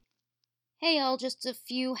Hey all, just a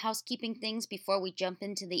few housekeeping things before we jump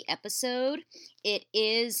into the episode. It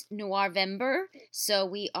is Noirvember, so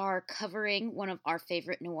we are covering one of our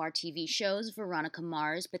favorite noir TV shows, Veronica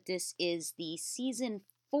Mars, but this is the season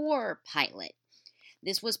 4 pilot.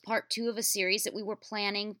 This was part 2 of a series that we were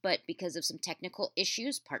planning, but because of some technical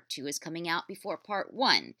issues, part 2 is coming out before part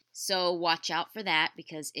 1. So watch out for that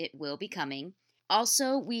because it will be coming.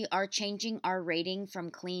 Also, we are changing our rating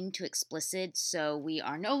from clean to explicit, so we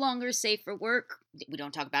are no longer safe for work. We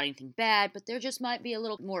don't talk about anything bad, but there just might be a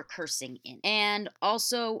little more cursing in. And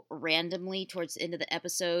also, randomly, towards the end of the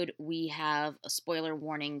episode, we have a spoiler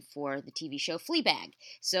warning for the TV show Fleabag.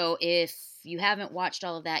 So if you haven't watched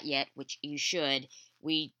all of that yet, which you should,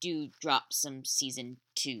 we do drop some season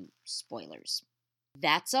 2 spoilers.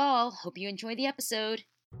 That's all. Hope you enjoy the episode.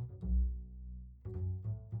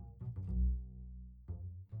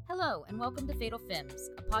 Hello, and welcome to Fatal Femmes,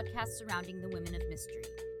 a podcast surrounding the women of mystery.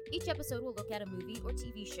 Each episode will look at a movie or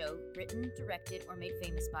TV show written, directed, or made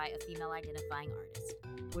famous by a female-identifying artist.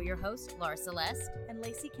 We're your hosts, Laura Celeste and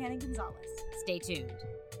Lacey Cannon-Gonzalez. Stay tuned.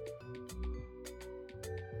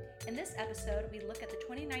 In this episode, we look at the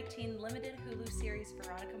 2019 limited Hulu series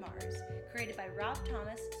Veronica Mars, created by Rob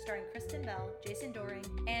Thomas, starring Kristen Bell, Jason Dohring,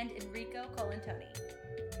 and Enrico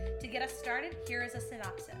Colantoni. To get us started, here is a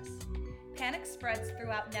synopsis. Panic spreads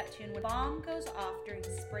throughout Neptune when a bomb goes off during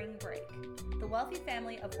spring break. The wealthy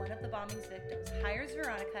family of one of the bombing's victims hires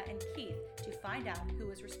Veronica and Keith to find out who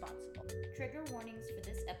is responsible. Trigger warnings for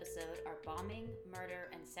this episode are bombing, murder,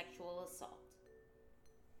 and sexual assault.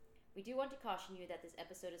 We do want to caution you that this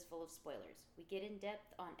episode is full of spoilers. We get in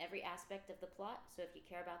depth on every aspect of the plot, so if you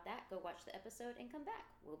care about that, go watch the episode and come back.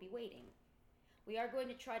 We'll be waiting. We are going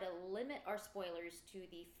to try to limit our spoilers to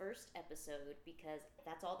the first episode because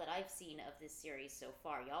that's all that I've seen of this series so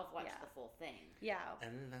far. Y'all have watched the full thing. Yeah. A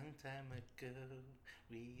long time ago,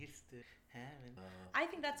 we used to have it. I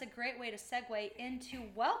think that's a great way to segue into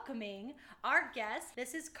welcoming our guest.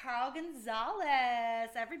 This is Carl Gonzalez,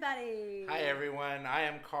 everybody. Hi everyone, I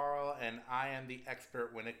am Carl and I am the expert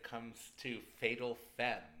when it comes to Fatal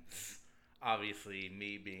Femmes. Obviously,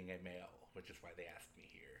 me being a male, which is why they asked me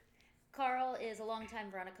here. Carl is a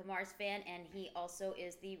longtime Veronica Mars fan, and he also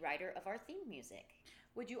is the writer of our theme music.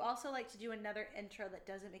 Would you also like to do another intro that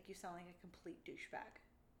doesn't make you sound like a complete douchebag?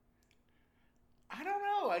 I don't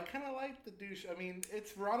know. I kind of like the douche. I mean,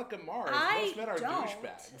 it's Veronica Mars. Most men are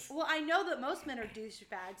douchebags. Well, I know that most men are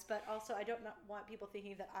douchebags, but also I don't want people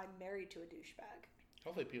thinking that I'm married to a douchebag.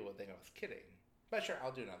 Hopefully people would think I was kidding. But sure,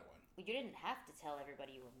 I'll do another one. You didn't have to tell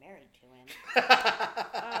everybody you were married to him.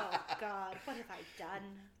 Oh, God. What have I done?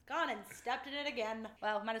 Gone and stepped in it again.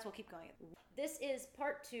 Well, might as well keep going. This is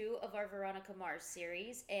part 2 of our Veronica Mars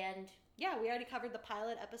series, and yeah, we already covered the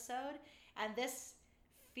pilot episode, and this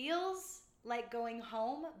feels like going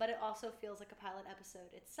home, but it also feels like a pilot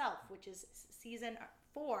episode itself, which is season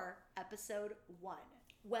 4, episode 1.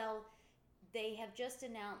 Well, they have just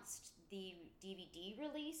announced the DVD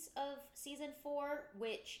release of season 4,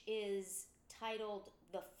 which is titled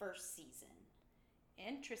The First Season.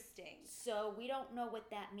 Interesting. So we don't know what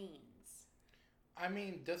that means. I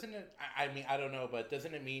mean, doesn't it, I don't know, but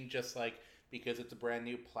doesn't it mean just like, because it's a brand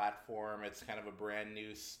new platform, it's kind of a brand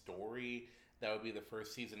new story, that would be the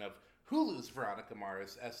first season of Hulu's Veronica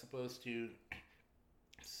Mars, as opposed to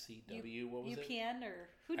CW, what was UPN, it? or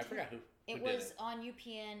who? I forgot who It did was on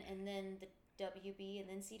UPN, and then the WB, and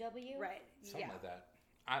then CW? Right. Something like that.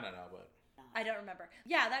 I don't know, but I don't remember.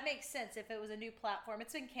 Yeah, that makes sense. If it was a new platform,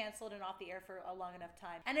 it's been canceled and off the air for a long enough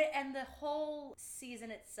time. And the whole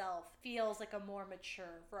season itself feels like a more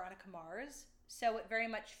mature Veronica Mars. So it very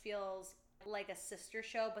much feels like a sister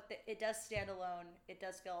show, but it does stand alone. It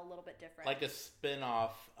does feel a little bit different. like a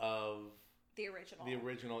spin-off of the original. The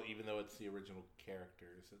original, even though it's the original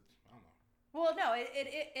characters. I don't know. Well, no,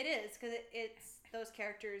 it is, because it's those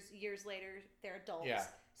characters years later, they're adults. Yeah.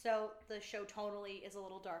 So the show tonally is a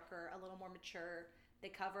little darker, a little more mature. They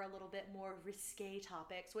cover a little bit more risque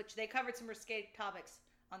topics, which they covered some risque topics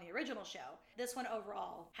on the original show. This one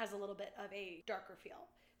overall has a little bit of a darker feel.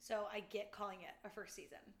 So I get calling it a first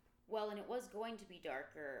season. Well, and it was going to be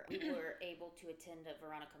darker. We were able to attend a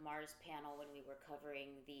Veronica Mars panel when we were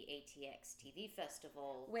covering the ATX TV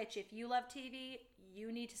festival. Which, if you love TV,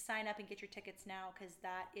 you need to sign up and get your tickets now, because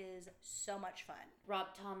that is so much fun.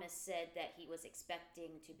 Rob Thomas said that he was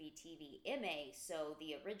expecting to be TV MA, so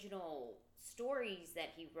the original stories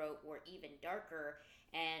that he wrote were even darker.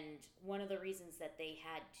 And one of the reasons that they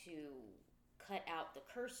had to cut out the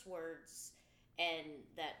curse words, and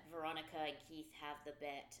that Veronica and Keith have the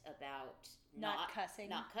bet about not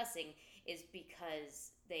cussing is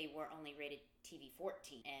because they were only rated TV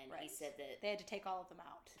 14, and right. He said that they had to take all of them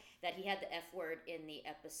out. that he had the F word in the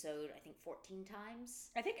episode, I think 14 times.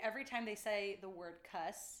 I think every time they say the word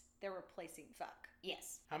cuss, they're replacing fuck.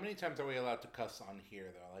 Yes. How many times are we allowed to cuss on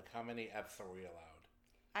here, though? Like, how many Fs are we allowed?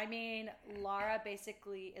 I mean, Laura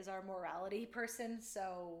basically is our morality person,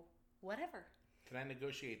 so whatever. Can I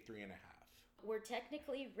negotiate 3.5? We're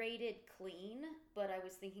technically rated clean, but I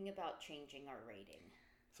was thinking about changing our rating.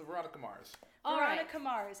 So Veronica Mars. All Veronica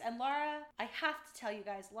Mars. And Laura, I have to tell you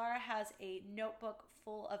guys, Laura has a notebook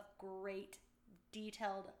full of great,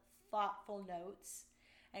 detailed, thoughtful notes.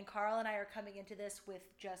 And Carl and I are coming into this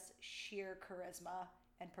with just sheer charisma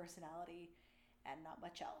and personality and not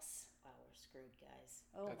much else. Wow, we're screwed, guys.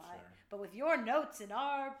 Oh That's my. fair. But with your notes and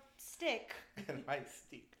our stick, And my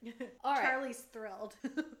steak. All right. Charlie's thrilled.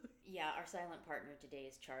 Yeah, our silent partner today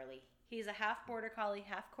is Charlie. He's a half border collie,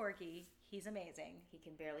 half corgi. He's amazing. He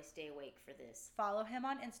can barely stay awake for this. Follow him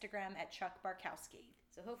on Instagram at Chuck Barkowski.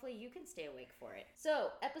 So hopefully you can stay awake for it.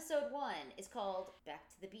 So, episode 1 is called Back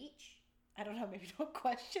to the Beach. I don't know, maybe don't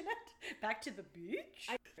question it. Back to the beach?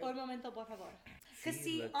 Un momento, por favor. Because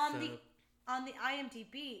see, on the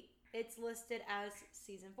IMDb, it's listed as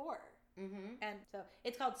season 4. Mm-hmm. And so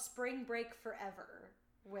it's called Spring Break Forever,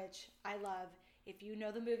 which I love. If you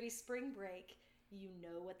know the movie Spring Break, you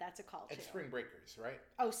know what that's a call to. It's Spring Breakers, right?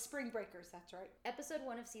 Oh, Spring Breakers, that's right. Episode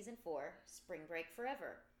 1 of season 4, Spring Break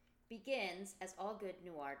Forever, begins, as all good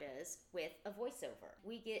noir does, with a voiceover.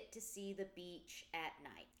 We get to see the beach at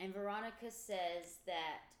night. And Veronica says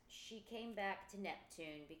that she came back to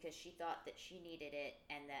Neptune because she thought that she needed it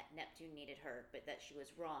and that Neptune needed her, but that she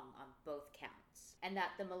was wrong on both counts. And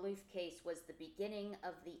that the Maloof case was the beginning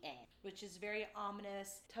of the end. Which is very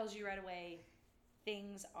ominous, tells you right away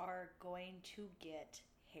things are going to get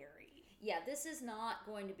hairy. Yeah, this is not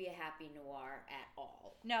going to be a happy noir at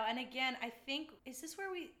all. No, and again, I think, is this where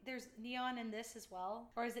there's neon in this as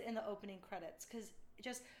well? Or is it in the opening credits?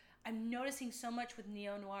 Because I'm noticing so much with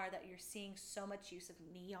neo-noir that you're seeing so much use of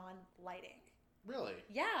neon lighting. Really?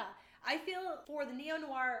 Yeah. I feel for the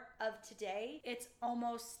neo-noir of today, it's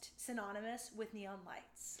almost synonymous with neon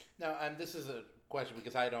lights. Now, and this is a question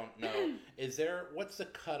because I don't know. What's the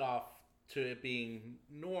cutoff to it being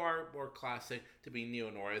noir or classic to be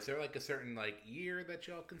neo-noir? Is there like a certain year that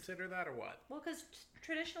y'all consider that or what? Well, because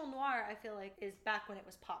traditional noir, I feel like, is back when it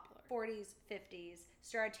was popular. 40s, 50s,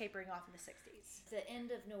 started tapering off in the 60s. The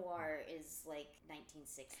end of noir is like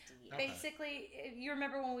 1960. Okay. Basically, if you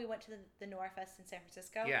remember when we went to the Noir Fest in San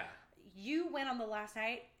Francisco? Yeah. You went on the last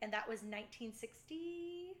night, and that was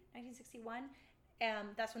 1961.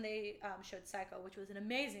 That's when they showed Psycho, which was an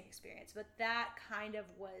amazing experience. But that kind of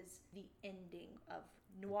was the ending of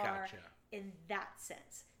noir in that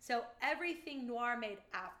sense. So everything noir made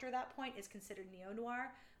after that point is considered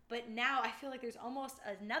neo-noir. But now I feel like there's almost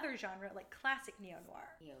another genre, like classic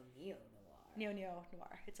neo-noir. Neo-noir.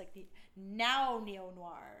 Neo-noir. It's like the now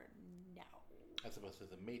neo-noir now. As opposed to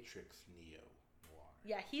the Matrix neo-noir.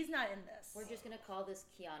 Yeah, he's not in this. We're just going to call this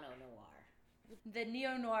Keanu Noir. The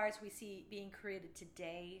neo-noirs we see being created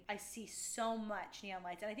today, I see so much neon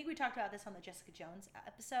lights. And I think we talked about this on the Jessica Jones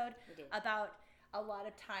episode. We did. About a lot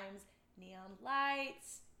of times neon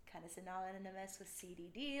lights, kind of synonymous with seedy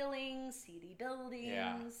dealings, seedy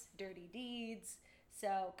buildings, dirty deeds.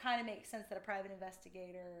 So kind of makes sense that a private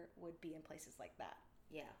investigator would be in places like that.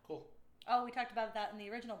 Yeah. Cool. Oh, we talked about that in the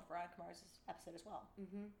original Veronica Mars episode as well.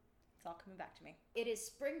 Mm-hmm. It's all coming back to me. It is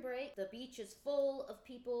spring break. The beach is full of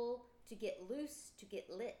people to get loose, to get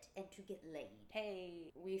lit, and to get laid.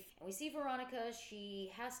 Hey. We see Veronica.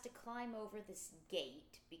 She has to climb over this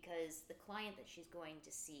gate because the client that she's going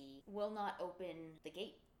to see will not open the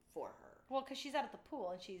gate for her. Well, because she's out at the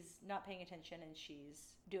pool and she's not paying attention and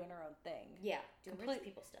she's doing her own thing. Yeah, doing rich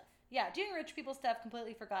people stuff. Yeah, doing rich people stuff,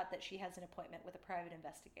 completely forgot that she has an appointment with a private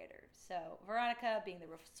investigator. So Veronica, being the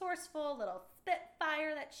resourceful little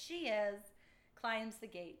spitfire that she is, climbs the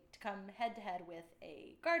gate to come head-to-head with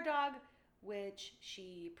a guard dog, which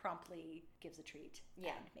she promptly gives a treat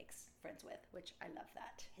and makes friends with, which I love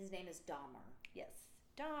that. His name is Dahmer. Yes,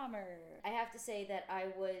 Dahmer. I have to say that I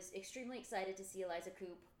was extremely excited to see Eliza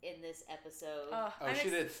Coupe in this episode. She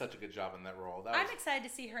did such a good job in that role. I'm excited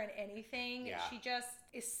to see her in anything. Yeah. She just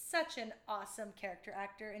is such an awesome character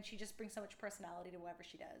actor, and she just brings so much personality to whatever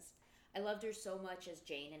she does. I loved her so much as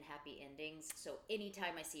Jane in Happy Endings, so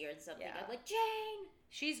anytime I see her in something, Yeah. I'm like, Jane!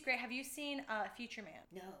 She's great. Have you seen Future Man?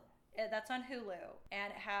 No. That's on Hulu,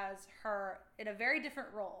 and it has her in a very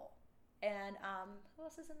different role. And who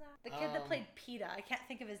else is in that? The kid that played PETA. I can't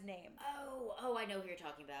think of his name. Oh, I know who you're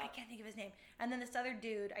talking about. I can't think of his name. And then this other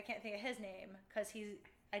dude, I can't think of his name because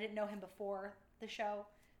I didn't know him before the show,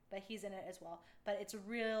 but he's in it as well. But it's a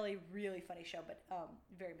really, really funny show, but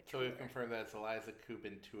very mature. So we've confirmed that it's Eliza Coupe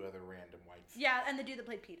and 2 other random whites. Yeah, and the dude that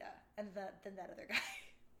played PETA, and then that other guy.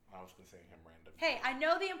 I was going to say him random. Hey, I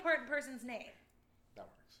know the important person's name. That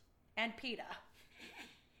works. And PETA.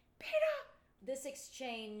 PETA! This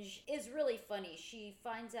exchange is really funny. She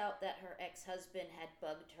finds out that her ex-husband had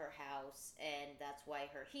bugged her house, and that's why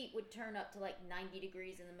her heat would turn up to like 90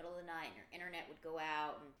 degrees in the middle of the night, and her internet would go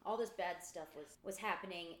out, and all this bad stuff was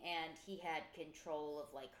happening, and he had control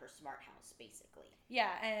of like her smart house, basically.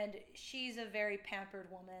 Yeah, and she's a very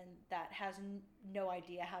pampered woman that has no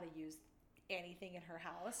idea how to use anything in her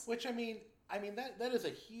house. Which, I mean that is a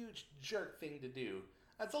huge jerk thing to do.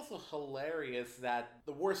 That's also hilarious that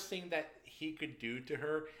the worst thing that he could do to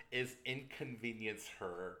her is inconvenience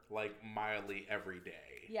her, like, mildly every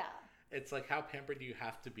day. Yeah. It's like, how pampered do you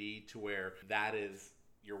have to be to where that is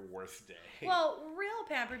your worst day? Well, real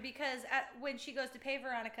pampered, because when she goes to pay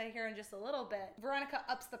Veronica here in just a little bit, Veronica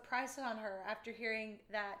ups the price on her after hearing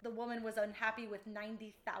that the woman was unhappy with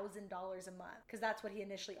 $90,000 a month, because that's what he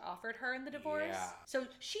initially offered her in the divorce. Yeah. So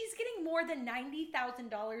she's getting more than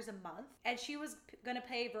 $90,000 a month, and she was going to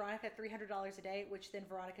pay Veronica $300 a day, which then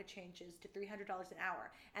Veronica changes to $300 an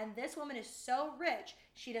hour. And this woman is so rich,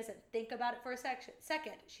 she doesn't think about it for a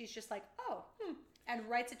second. She's just like, and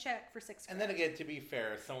writes a check for $6,000. And then again, to be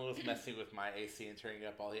fair, if someone was messing with my AC and turning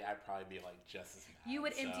up all the, I'd probably be like just as mad. You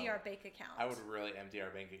would empty our bank account. I would really empty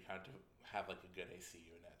our bank account to have like a good AC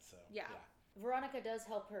unit. So yeah. Veronica does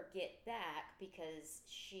help her get back because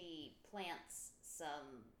she plants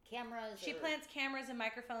some cameras. She plants cameras and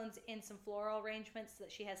microphones in some floral arrangements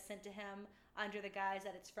that she has sent to him under the guise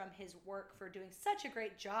that it's from his work for doing such a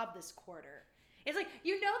great job this quarter. It's like,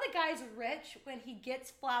 you know, the guy's rich when he gets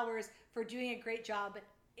flowers for doing a great job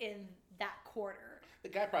in that quarter. The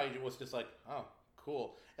guy probably was just like, oh,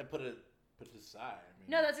 cool, and put it aside. I mean,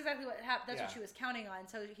 no, that's exactly what happened. That's yeah. what she was counting on.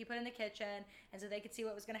 So he put it in the kitchen, and so they could see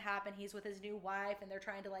what was going to happen. He's with his new wife, and they're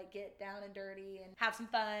trying to like get down and dirty and have some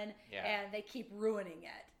fun, and they keep ruining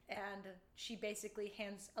it. And she basically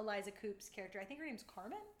hands Eliza Coupe's character, I think her name's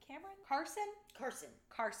Carson.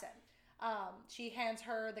 She hands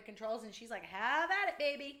her the controls, and she's like, have at it,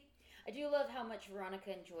 baby. I do love how much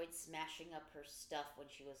Veronica enjoyed smashing up her stuff when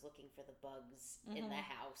she was looking for the bugs in the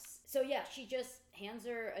house. So yeah, she just hands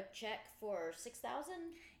her a check for $6,000.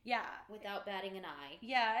 Yeah, without batting an eye.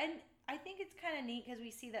 Yeah, and I think it's kind of neat because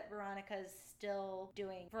we see that Veronica's still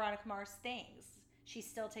doing Veronica Mars things. She's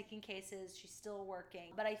still taking cases. She's still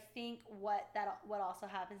working. But I think what also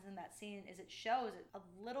happens in that scene is it shows a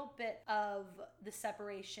little bit of the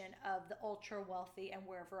separation of the ultra wealthy and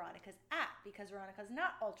where Veronica's at, because Veronica's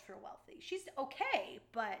not ultra wealthy. She's okay,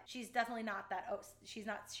 but she's definitely not that.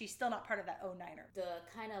 She's still not part of that 09er. The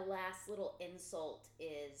kind of last little insult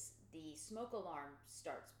is the smoke alarm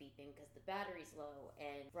starts beeping because the battery's low,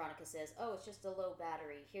 and Veronica says, oh, it's just a low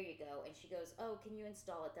battery, here you go, and she goes, oh, can you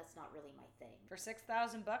install it? That's not really my thing. For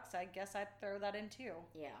 $6,000, I guess I'd throw that in too.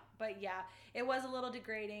 Yeah. But yeah, it was a little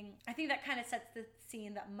degrading. I think that kind of sets the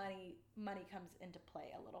scene that money comes into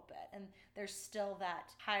play a little bit, and there's still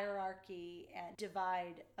that hierarchy and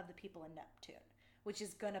divide of the people in Neptune, which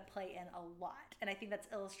is going to play in a lot. And I think that's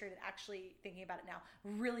illustrated, actually thinking about it now,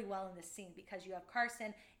 really well in this scene, because you have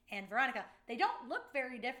Carson and Veronica. They don't look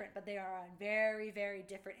very different, but they are on very, very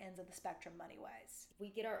different ends of the spectrum money-wise. We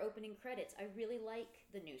get our opening credits. I really like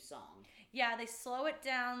the new song. Yeah, they slow it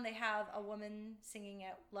down. They have a woman singing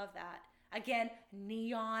it. Love that. Again,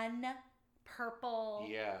 neon, purple.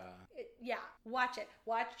 Yeah. Yeah, watch it.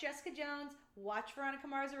 Watch Jessica Jones. Watch Veronica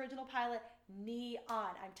Mars' original pilot. Neon,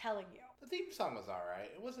 I'm telling you. The theme song was all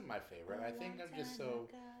right. It wasn't my favorite. I think I'm just so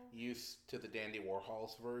used to the Dandy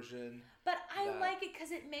Warhol's version. But I like it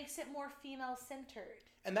because it makes it more female-centered.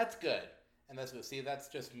 And that's good. See, that's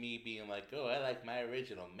just me being like, oh, I like my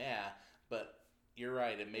original, meh. But you're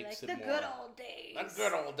right, it makes it more... the good old days. The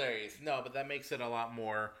good old days. No, but that makes it a lot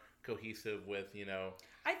more cohesive with,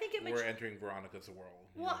 I think we're entering Veronica's world.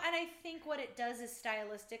 Well, and I think what it does is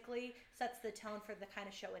stylistically sets the tone for the kind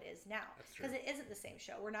of show it is now. That's true. Because it isn't the same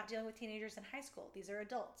show. We're not dealing with teenagers in high school. These are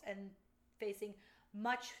adults and facing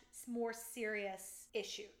much more serious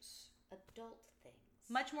issues. Adult things.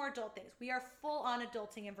 Much more adult things. We are full on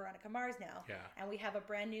adulting in Veronica Mars now. Yeah. And we have a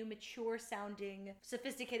brand new, mature sounding,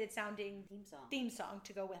 sophisticated sounding theme song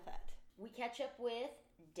to go with it. We catch up with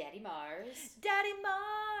Daddy Mars. Daddy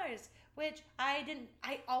Mars! Which I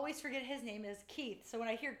always forget his name is Keith. So when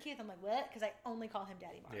I hear Keith, I'm like, what? Because I only call him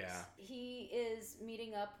Daddy Mars. Yeah. He is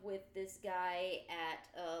meeting up with this guy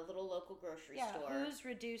at a little local grocery store. Who's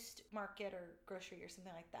Reduced Market or Grocery or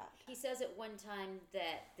something like that. He says at one time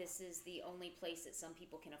that this is the only place that some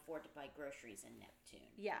people can afford to buy groceries in Neptune.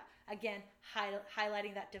 Yeah. Again,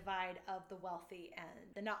 highlighting that divide of the wealthy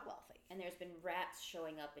and the not wealthy. And there's been rats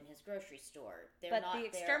showing up in his grocery store. But the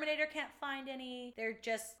exterminator can't find any. They're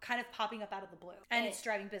just kind of popping up out of the blue. And it's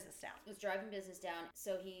driving business down. It's driving business down.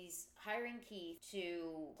 So he's hiring Keith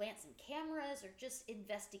to plant some cameras or just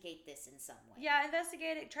investigate this in some way. Yeah,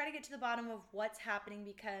 investigate it. Try to get to the bottom of what's happening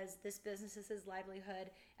because this business is his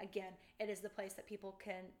livelihood. Again, it is the place that people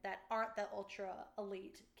that aren't the ultra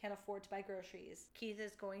elite can afford to buy groceries. Keith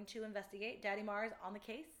is going to investigate. Daddy Mars on the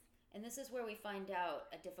case. And this is where we find out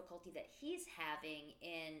a difficulty that he's having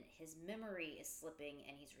in his memory is slipping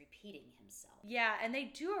and he's repeating himself. Yeah, and they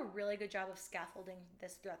do a really good job of scaffolding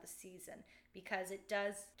this throughout the season because it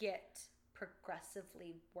does get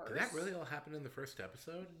progressively worse. Did that really all happen in the first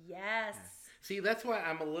episode? Yes. Yeah. See, that's why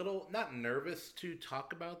I'm a little, not nervous to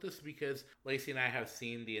talk about this because Lacey and I have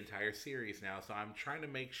seen the entire series now, so I'm trying to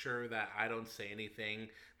make sure that I don't say anything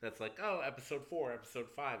that's like, oh, episode 4, episode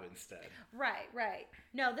 5 instead. Right.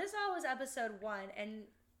 No, this all was episode 1, and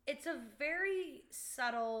it's a very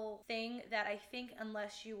subtle thing that I think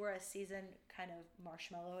unless you were a seasoned kind of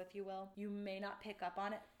marshmallow, if you will, you may not pick up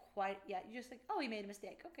on it quite yet. You're just like, oh, he made a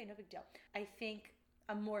mistake. Okay, no big deal. I think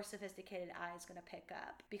a more sophisticated eye is going to pick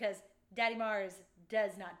up because Daddy Mars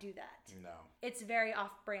does not do that. No. It's very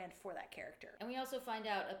off-brand for that character. And we also find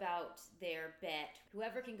out about their bet.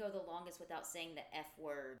 Whoever can go the longest without saying the F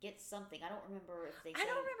word gets something. I don't remember if they I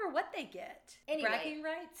don't remember what they get. Anyway. Bragging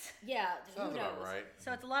rights? Yeah. Sounds who knows? about right.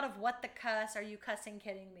 So it's a lot of what the cuss. Are you cussing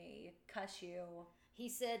kidding me? Cuss you. He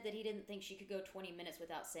said that he didn't think she could go 20 minutes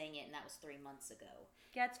without saying it, and that was 3 months ago.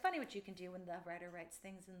 Yeah, it's funny what you can do when the writer writes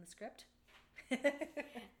things in the script.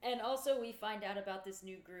 And also we find out about this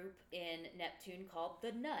new group in Neptune called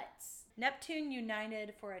the Nuts. Neptune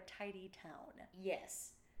United for a Tidy Town.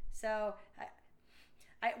 Yes. So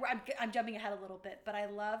I'm jumping ahead a little bit, but I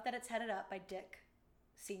love that it's headed up by Dick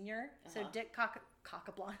Sr. So Dick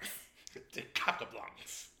Casablancas. Dick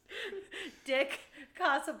Casablancas. Dick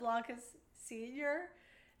Casablancas Sr.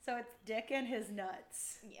 So it's Dick and his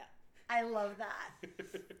nuts. Yeah. I love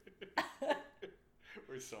that.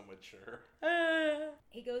 We're so mature.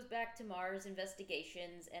 He goes back to Mars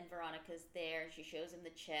Investigations, and Veronica's there. She shows him the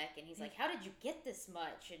check, and he's like, how did you get this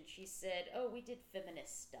much? And she said, oh, we did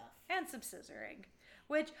feminist stuff. And some scissoring.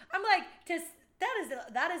 Which, I'm like,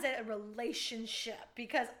 that is a relationship,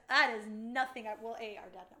 because that is nothing, our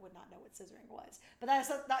dad would not know what scissoring was. But that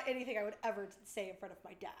is not anything I would ever say in front of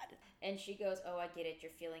my dad. And she goes, oh, I get it,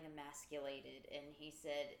 you're feeling emasculated. And he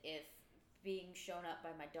said, if being shown up by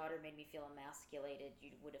my daughter made me feel emasculated, you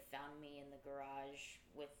would have found me in the garage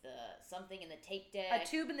with something in the tape deck. A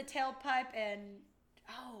tube in the tailpipe and,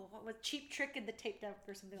 what was Cheap Trick in the tape deck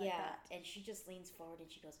or something like that. Yeah, and she just leans forward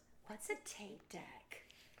and she goes, what's a tape deck?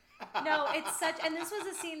 No, it's such, and this was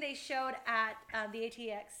a scene they showed at the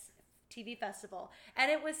ATX TV festival, and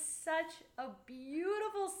it was such a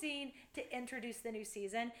beautiful scene to introduce the new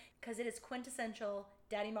season because it is quintessential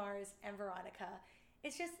Daddy Mars and Veronica.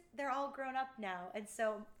 It's just, they're all grown up now. And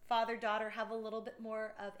so father-daughter have a little bit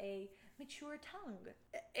more of a mature tongue.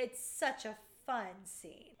 It's such a fun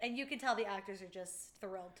scene. And you can tell the actors are just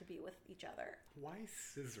thrilled to be with each other. Why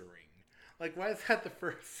scissoring? Like, why is that the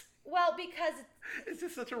first? Well, because it's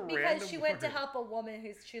just such a random because she went word. to help a woman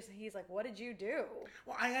he's like, what did you do?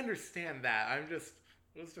 Well, I understand that. It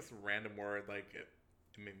was just a random word. Like, it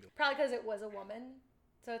made me... Probably because it was a woman.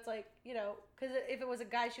 So it's like, because if it was a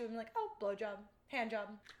guy, she would be like, oh, blowjob. Hand job.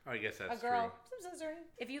 Oh, I guess that's true. A girl. True. Some scissoring.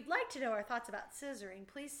 If you'd like to know our thoughts about scissoring,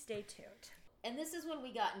 please stay tuned. And this is when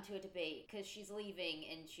we got into a debate because she's leaving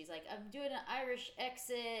and she's like, I'm doing an Irish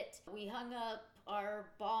exit. We hung up our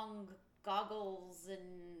bong goggles and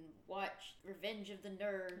watched Revenge of the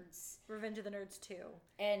Nerds. Revenge of the Nerds 2.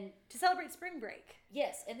 And to celebrate spring break.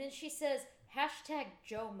 Yes. And then she says,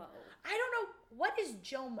 #JOMO. I don't know. What is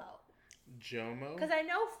JOMO? JOMO? Because I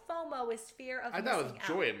know FOMO is fear of missing out. I thought it was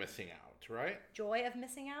joy of missing out, right? Joy of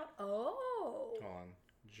missing out? Oh. Hold on.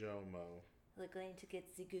 JOMO. We're going to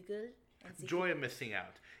get the Google. Joy of missing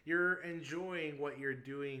out. You're enjoying what you're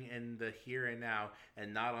doing in the here and now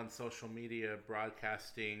and not on social media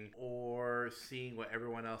broadcasting or seeing what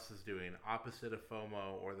everyone else is doing. Opposite of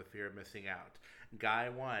FOMO or the fear of missing out. Guy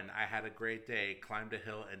 1, I had a great day, climbed a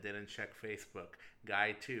hill and didn't check Facebook.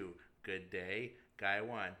 Guy 2, good day. Guy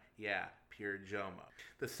 1, yeah, pure JOMO.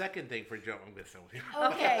 The second thing for JOMO, I'm going to say.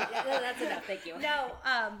 Okay, that's enough. Thank you. No,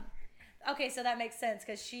 Okay, so that makes sense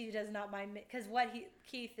because she does not mind. Because what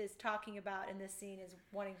Keith is talking about in this scene is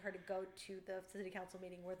wanting her to go to the city council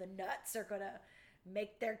meeting where the nuts are going to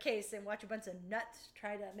make their case and watch a bunch of nuts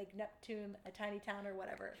try to make Neptune a tiny town or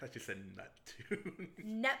whatever. I thought you said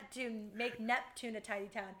Neptune, make Neptune a tiny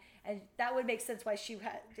town. And that would make sense why she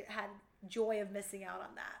had joy of missing out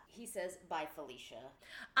on that. He says, bye, Felicia.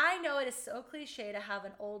 I know it is so cliche to have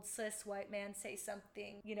an old cis white man say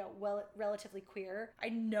something, relatively queer. I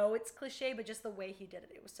know it's cliche, but just the way he did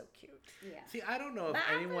it, it was so cute. Yeah. See, I don't know if Bye,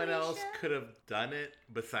 anyone else Felicia. could have done it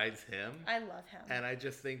besides him. I love him. And I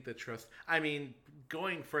just think the trust. I mean,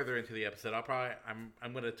 going further into the episode,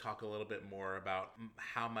 I'm going to talk a little bit more about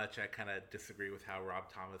how much I kind of disagree with how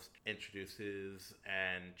Rob Thomas introduces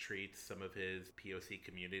and treats some of his POC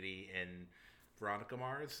community in Veronica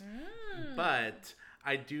Mars. But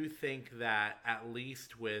I do think that at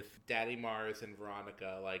least with Daddy Mars and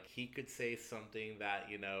Veronica, like, he could say something that,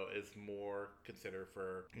 is more considered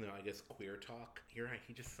for, I guess, queer talk. You're right.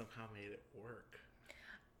 He just somehow made it work.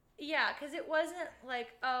 Yeah, because it wasn't like,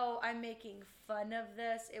 oh, I'm making fun of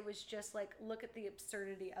this. It was just like, look at the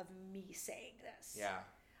absurdity of me saying this. Yeah.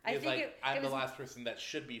 I It's think like, I'm was, the last person that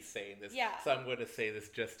should be saying this, Yeah. so I'm going to say this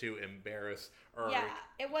just to embarrass or... Yeah,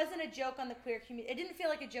 it wasn't a joke on the queer community. It didn't feel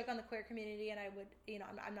like a joke on the queer community, and I would,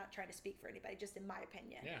 I'm not trying to speak for anybody, just in my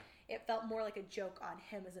opinion. Yeah. It felt more like a joke on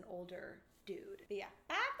him as an older dude. But yeah,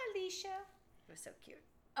 bye, Felicia. It was so cute.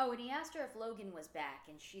 Oh, and he asked her if Logan was back,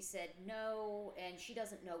 and she said no, and she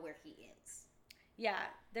doesn't know where he is. Yeah,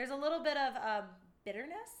 there's a little bit of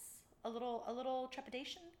bitterness, a little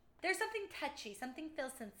trepidation. There's something touchy, something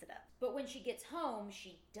feels sensitive. But when she gets home,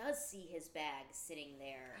 she does see his bag sitting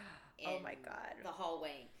there Oh in my God. the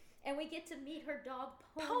hallway. And we get to meet her dog,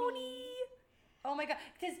 Pony. Pony! Oh my God.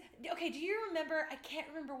 Because, okay, do you remember, I can't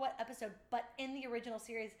remember what episode, but in the original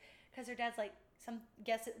series, because her dad's like,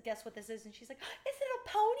 guess what this is, and she's like, is it a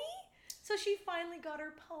pony? So she finally got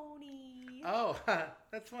her pony. Oh,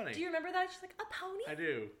 that's funny. Do you remember that? She's like, a pony? I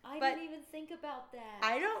do. I But- didn't even think about that.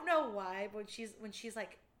 I don't know why, but when she's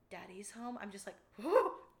like, Daddy's home, I'm just like,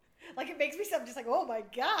 whoo! Like, it makes me something just like, oh my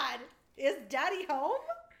God, is Daddy home?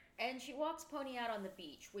 And she walks Pony out on the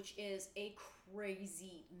beach, which is a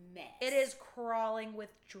crazy mess. It is crawling with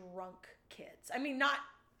drunk kids. I mean, not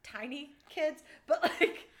tiny kids, but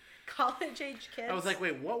like college-age kids. I was like,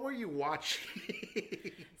 wait, what were you watching?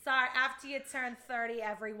 Sorry, after you turn 30,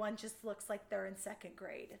 everyone just looks like they're in second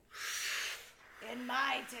grade. In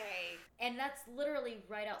my day. And that's literally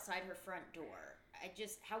right outside her front door.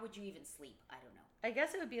 How would you even sleep? I don't know. I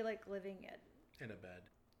guess it would be like living in. In a bed.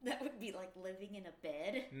 That would be like living in a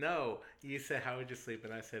bed. No, you said, how would you sleep?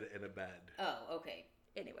 And I said, in a bed. Oh, okay.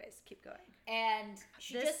 Anyways, keep going. And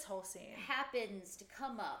she This just whole scene happens to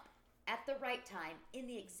come up at the right time, in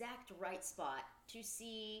the exact right spot, to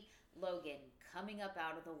see Logan coming up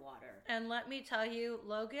out of the water. And let me tell you,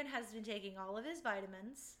 Logan has been taking all of his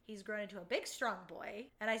vitamins. He's grown into a big, strong boy.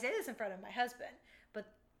 And I say this in front of my husband, but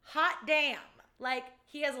hot damn. Like,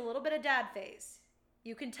 he has a little bit of dad face.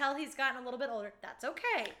 You can tell he's gotten a little bit older. That's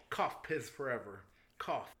okay. Cough, piss forever.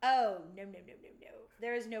 Cough. Oh, no.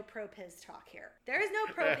 There is no pro-piz talk here. There is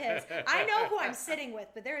no pro-piz. I know who I'm sitting with,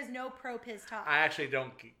 but there is no pro-piz talk. I actually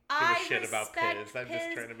don't give a shit about respect piss. I'm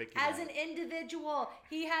just trying to make you as mad. an individual.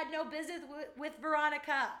 He had no business with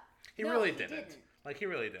Veronica. He No, really he didn't. didn't. Like, he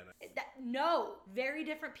really didn't. No, very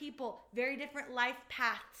different people, very different life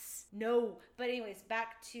paths. No. But anyways,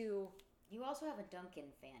 back to... You also have a Duncan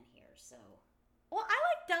fan here, so... Well, I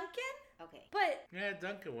like Duncan, Okay. but Yeah,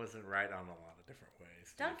 Duncan wasn't right on a lot of different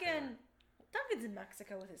ways. to be fair. Duncan's in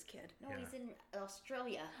Mexico with his kid. No, Yeah. he's in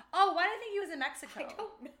Australia. Oh, why did I think he was in Mexico? I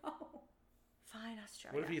don't know. Fine,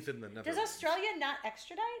 Australia. What if he's in the Netherlands? Does Australia not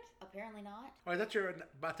extradite? Apparently not. Oh, I thought you were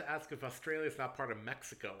about to ask if Australia's not part of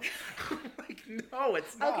Mexico. Like, no,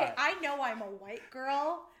 it's not. Okay, I know I'm a white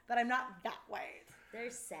girl, but I'm not that white.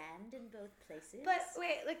 There's sand in both places. But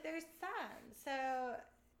wait, like there's sun, so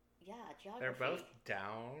yeah, geography. They're both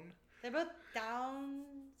down. they're both down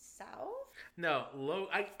south. No,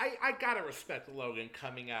 I gotta respect Logan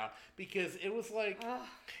coming out because it was like Ugh.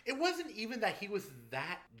 it wasn't even that he was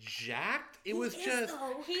that jacked. It was is, just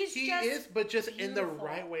though. he just is, but just in the beautiful.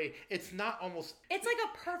 right way. It's not almost. It's like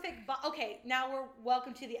a perfect okay, now we're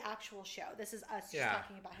welcome to the actual show. This is us just Yeah.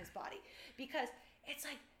 talking about his body. Because it's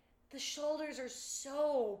like the shoulders are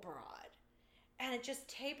so broad. And it just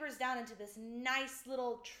tapers down into this nice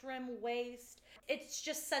little trim waist. It's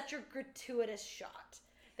just such a gratuitous shot.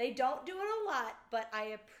 They don't do it a lot, but I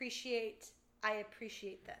appreciate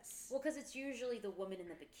this. Well, because it's usually the woman in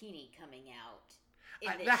the bikini coming out.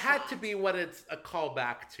 this that had shot. to be what it's a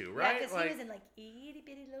callback to, Yeah, right? because he was in like itty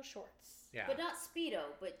bitty little shorts. yeah. But not Speedo,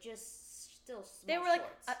 but just still small They were like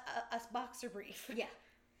shorts. a boxer brief. Yeah.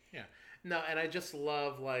 Yeah. No, and I just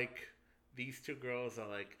love, like, these two girls are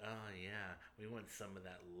like, oh, yeah, we want some of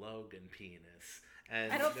that Logan penis.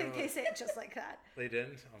 And I don't think they say it just like that. They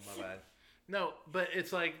didn't? Oh, my bad. No, but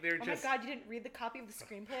it's like they're Oh just... my God, you didn't read the copy of the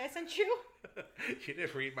screenplay I sent you? You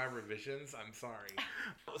didn't read my revisions? I'm sorry.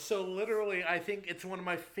 So literally, I think it's one of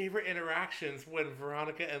my favorite interactions when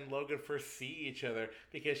Veronica and Logan first see each other,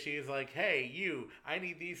 because she's like, hey, you, I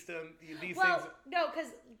need these things. No,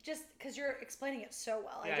 because you're explaining it so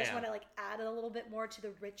well. Yeah, I just yeah. want to like add a little bit more to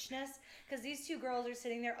the richness, because these two girls are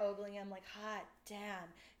sitting there ogling him like, hot damn,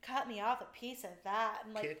 cut me off a piece of that.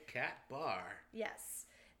 And like, Kit Kat bar. yes,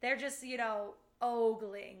 they're just,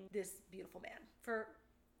 ogling this beautiful man for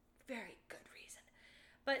very good reason.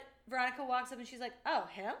 But Veronica walks up and she's like, oh,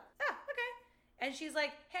 him? Oh, okay. And she's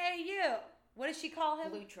like, hey, you. What does she call him?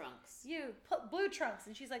 Blue trunks. You. Blue trunks.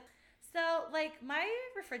 And she's like, so, like, my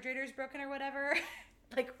refrigerator's broken or whatever.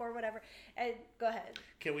 or whatever. And go ahead.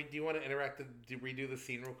 Do you want to redo the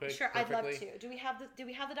scene real quick? Sure, perfectly? I'd love to. Do we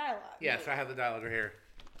have the dialogue? Yes, I have the dialogue right here.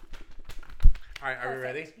 All right, are we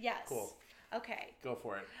ready? Yes. Cool. Okay. Go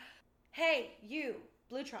for it. Hey, you,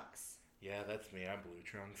 Blue Trunks. Yeah, that's me. I'm Blue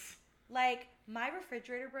Trunks. Like, my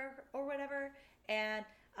refrigerator broke or whatever, and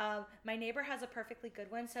my neighbor has a perfectly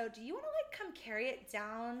good one, so do you want to, like, come carry it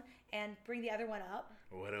down and bring the other one up?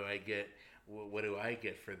 What do I get? What do I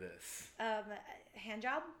get for this? Hand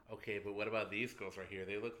job? Okay, but what about these girls right here?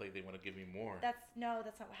 They look like they want to give me more. That's not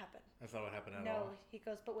what happened. That's not what happened at No, all. he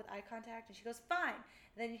goes, but with eye contact, and she goes, fine.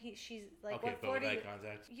 And then she's like, Okay, what but floor with do eye you...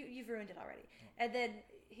 contact. You've ruined it already. And then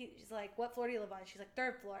he's like, what floor do you live on? She's like,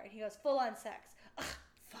 3rd floor. And he goes, full on sex. Ugh,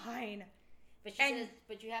 fine. But she says,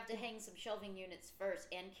 but you have to hang some shelving units first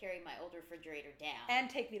and carry my old refrigerator down. And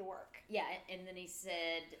take me to work. Yeah, and then he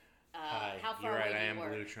said, Hi, how far you're right, away do I you am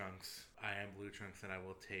work? Blue Trunks. I am Blue Trunks, and I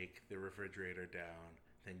will take the refrigerator down,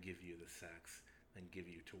 then give you the sex, then give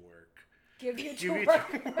you to work. Give you Give to you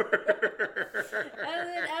work. to work. And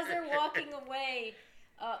then as they're walking away,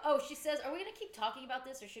 she says, are we going to keep talking about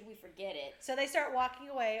this or should we forget it? So they start walking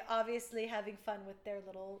away, obviously having fun with their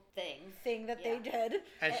little thing that they did.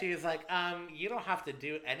 And she's like, you don't have to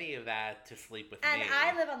do any of that to sleep with And me.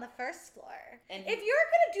 I live on the 1st floor. And if you're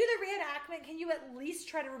going to do the reenactment, can you at least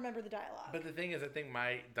try to remember the dialogue? But the thing is, I think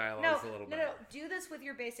my dialogue is a little better. No. Do this with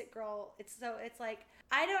your basic girl. It's like,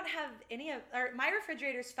 I don't have my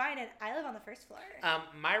refrigerator's fine and I live on the 1st floor.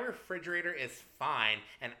 My refrigerator is fine,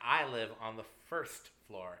 and I live on the 1st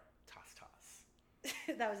floor. Toss, toss.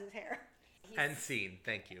 That was his hair. End scene.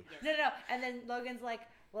 Thank you. No. And then Logan's like,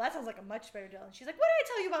 well, that sounds like a much better deal. And she's like, what did I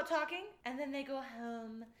tell you about talking? And then they go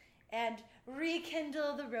home and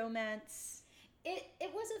rekindle the romance.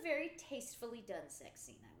 It was a very tastefully done sex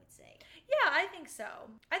scene, I would say. Yeah, I think so.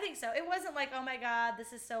 It wasn't like, oh my God,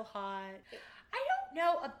 this is so hot. I don't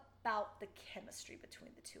know about the chemistry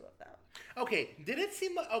between the two of them. Okay, did it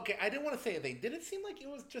seem like... Okay, I didn't want to say anything. Did it seem like it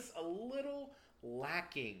was just a little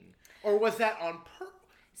lacking? Or was that on purpose?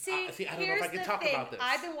 See, I don't know if I can talk about this.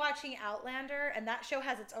 I've been watching Outlander, and that show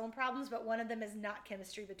has its own problems, but one of them is not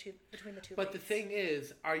chemistry between the two. But the thing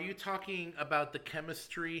is, are you talking about the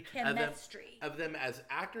chemistry of them as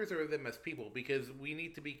actors or them as people? Because we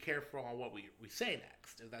need to be careful on what we say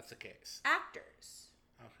next, if that's the case. Actors.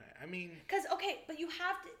 Okay, I mean... Because, but you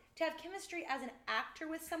have to have chemistry as an actor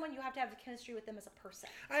with someone, you have to have the chemistry with them as a person.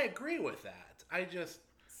 I agree with that. I just...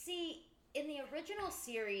 See, in the original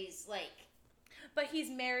series, But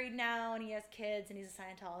he's married now, and he has kids, and he's a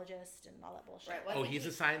Scientologist, and all that bullshit. Right, he's a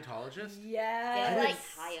Scientologist? Yes.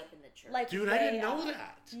 They're high up in the church. Dude, I didn't know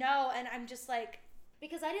that. No, and I'm just like...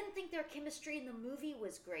 Because I didn't think their chemistry in the movie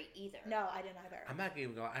was great either. No, I didn't either. I'm not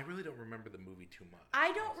even going. I really don't remember the movie too much.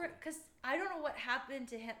 I don't, because I don't know what happened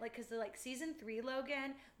to him. Because season 3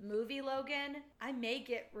 Logan, movie Logan, I may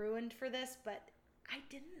get ruined for this, but I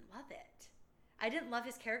didn't love it. I didn't love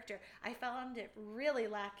his character. I found it really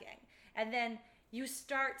lacking. And then you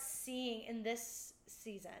start seeing in this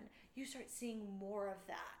season, you start seeing more of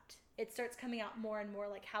that. It starts coming out more and more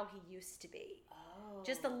like how he used to be. Oh.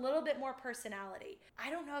 Just a little bit more personality. I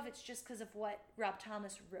don't know if it's just because of what Rob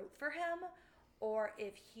Thomas wrote for him or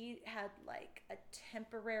if he had like a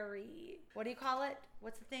temporary, what do you call it?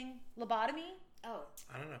 What's the thing? Lobotomy? Oh.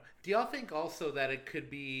 I don't know. Do y'all think also that it could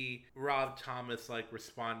be Rob Thomas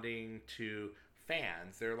responding to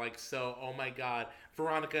fans? They're like, so, oh my God,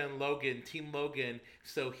 Veronica and Logan, Team Logan.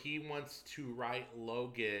 So he wants to write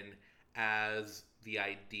Logan as the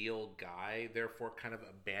ideal guy, therefore kind of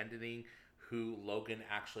abandoning who Logan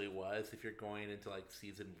actually was if you're going into like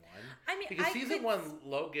season 1. I mean, because season 1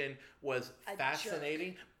 Logan was a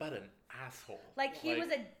fascinating, but an asshole. Like he was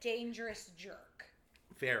a dangerous jerk.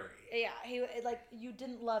 Very. Yeah, he like you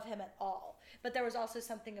didn't love him at all, but there was also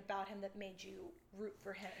something about him that made you root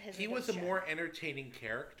for him. He was a more entertaining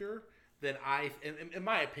character than in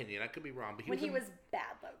my opinion. I could be wrong, but he was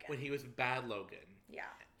bad Logan. When he was bad Logan. Yeah.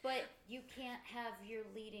 But you can't have your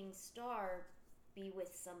leading star be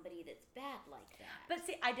with somebody that's bad like that. But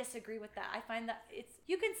see, I disagree with that. I find that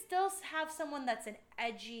you can still have someone that's an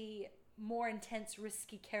edgy, more intense,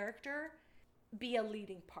 risky character be a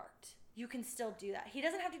leading part. You can still do that. He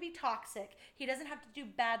doesn't have to be toxic. He doesn't have to do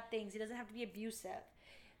bad things. He doesn't have to be abusive.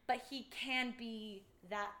 But he can be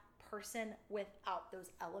that person without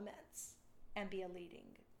those elements and be a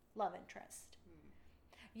leading love interest.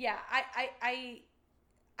 Yeah,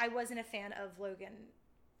 I wasn't a fan of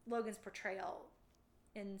Logan's portrayal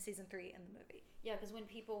in season 3 in the movie. Yeah, because when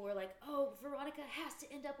people were like, "Oh, Veronica has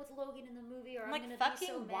to end up with Logan in the movie, or I'm like, gonna fucking be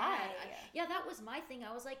so mad." why? Yeah, that was my thing.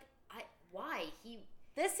 I was like, why?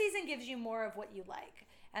 This season gives you more of what you like,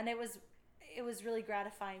 and it was really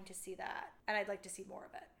gratifying to see that, and I'd like to see more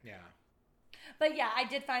of it. Yeah. But yeah, I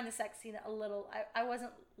did find the sex scene a little. I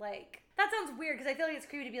wasn't like, that sounds weird because I feel like it's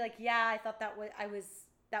creepy to be like, yeah, I thought that was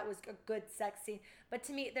a good sex scene, but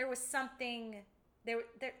to me there was something.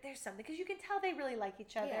 There's something because you can tell they really like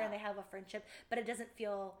each other and they have a friendship, but it doesn't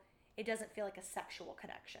feel like a sexual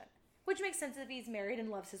connection, which makes sense if he's married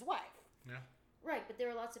and loves his wife. Yeah. Right, but there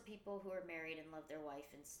are lots of people who are married and love their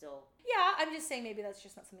wife and still. Yeah, I'm just saying maybe that's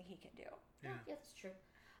just not something he can do. Yeah, that's true.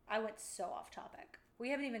 I went so off topic. We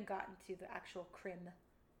haven't even gotten to the actual crime.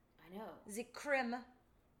 I know. The crime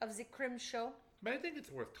of the crime show. But I think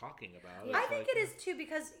it's worth talking about. I think it is too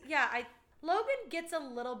because Logan gets a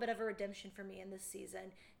little bit of a redemption for me in this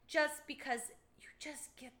season just because you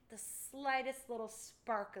just get the slightest little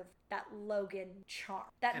spark of that Logan charm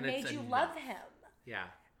that made you love him. Yeah.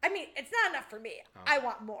 I mean, it's not enough for me. I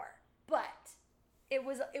want more. But it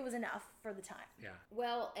was enough for the time. Yeah.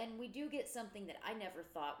 Well, and we do get something that I never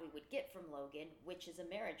thought we would get from Logan, which is a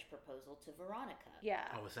marriage proposal to Veronica. Yeah.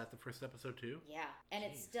 Oh, was that the first episode too? Yeah. And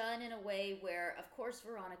it's done in a way where, of course,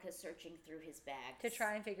 Veronica's searching through his bag to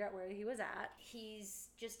try and figure out where he was at. He's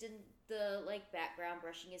just in the background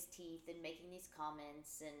brushing his teeth and making these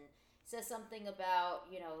comments and says something about,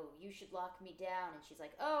 you should lock me down. And she's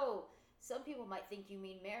like, "Oh, some people might think you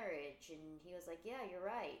mean marriage." And he was like, "Yeah, you're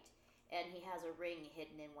right." And he has a ring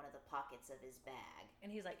hidden in one of the pockets of his bag.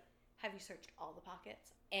 And he's like, "Have you searched all the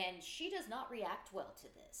pockets?" And she does not react well to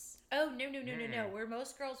this. Oh, no. Where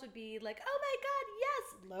most girls would be like, "Oh my God,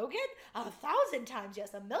 yes, Logan, 1,000 times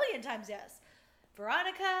yes, 1,000,000 times yes."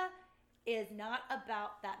 Veronica is not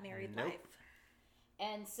about that married life.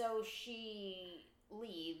 And so she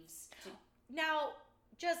leaves. Now,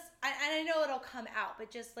 I know it'll come out,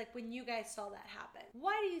 but just like when you guys saw that happen,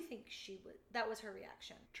 why do you think that was her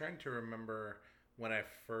reaction? Trying to remember when I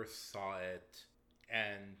first saw it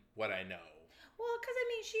and what I know. Well, because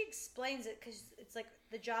she explains it because it's like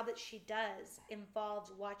the job that she does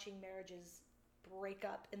involves watching marriages break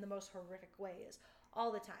up in the most horrific ways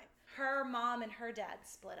all the time. Her mom and her dad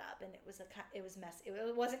split up, and it was messy.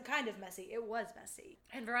 It wasn't kind of messy. It was messy.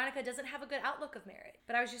 And Veronica doesn't have a good outlook of marriage.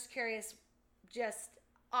 But I was just curious, just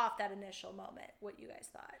off that initial moment, what you guys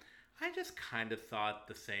thought. I just kind of thought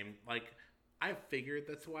the same. Like, I figured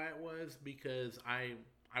that's why it was because I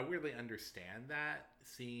really understand that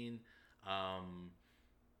seeing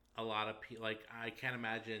a lot of people. Like, I can't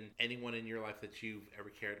imagine anyone in your life that you've ever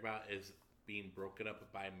cared about is being broken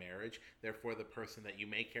up by marriage. Therefore, the person that you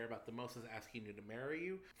may care about the most is asking you to marry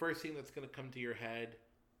you. First thing that's going to come to your head,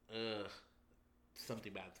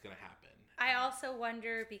 something bad's going to happen. I also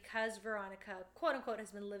wonder, because Veronica, quote unquote, has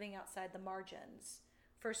been living outside the margins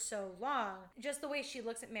for so long, just the way she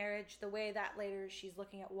looks at marriage, the way that later she's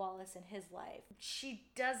looking at Wallace and his life, she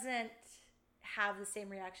doesn't have the same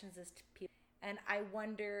reactions as people. And I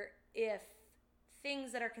wonder if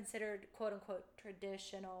things that are considered, quote unquote,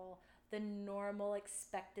 traditional, the normal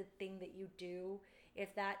expected thing that you do,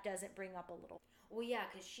 if that doesn't bring up a little. Well, yeah,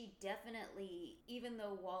 because she definitely, even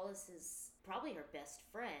though Wallace is probably her best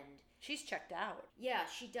friend, she's checked out. Yeah,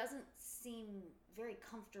 she doesn't seem very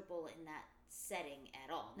comfortable in that setting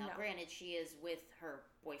at all. Now, Granted, she is with her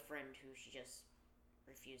boyfriend who she just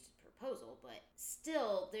refused a proposal, but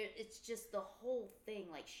still, it's just the whole thing,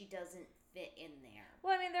 like, she doesn't fit in there.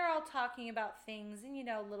 Well, they're all talking about things and,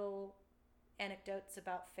 little anecdotes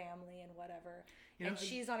about family and whatever. And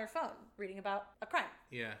she's on her phone reading about a crime.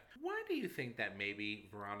 Yeah. Why do you think that maybe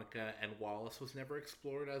Veronica and Wallace was never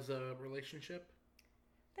explored as a relationship?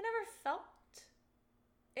 They never felt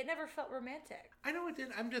it never felt romantic. I know it did.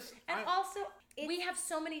 And also, we have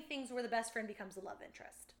so many things where the best friend becomes the love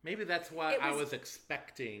interest. Maybe that's what I was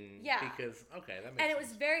expecting. Yeah. Because, okay, that makes sense. And it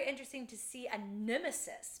was very interesting to see a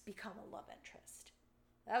nemesis become a love interest.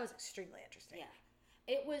 That was extremely interesting.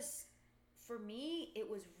 Yeah. It was, for me, it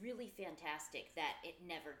was really fantastic that it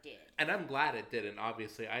never did. And I'm glad it didn't,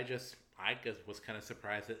 obviously. I guess was kind of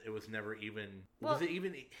surprised that it was never even... was it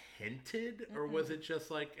even hinted? Or was it just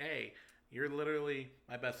like, hey, you're literally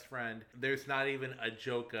my best friend. There's not even a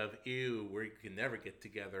joke of, ew, we can never get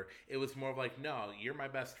together. It was more of like, no, you're my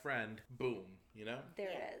best friend. Boom, you know? There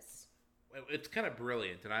it is. It's kind of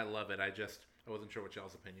brilliant, and I love it. I wasn't sure what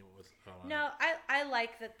y'all's opinion was. No, I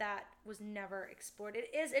like that was never explored. It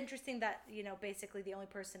is interesting that, you know, basically the only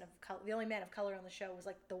man of color on the show was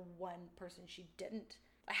like the one person she didn't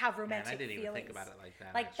have romantic feelings. I didn't even think about it like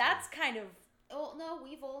that. Like, actually. That's kind of... Oh, no,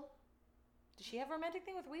 Weevil. Does she have a romantic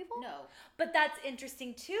thing with Weevil? No. But that's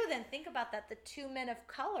interesting, too, then. Think about that. The two men of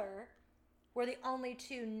color were the only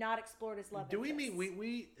two not explored as love interests. Do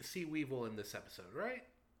we see Weevil in this episode, right?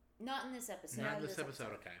 Not in this episode. Not in this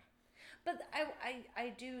episode, okay. But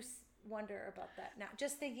I do wonder about that now.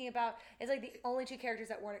 Just thinking about, it's like the only two characters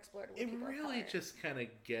that weren't explored were people of color. It really just kind of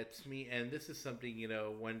gets me, and this is something, you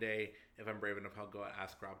know, one day, if I'm brave enough, I'll go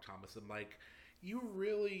ask Rob Thomas. I'm like, you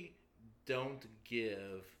really don't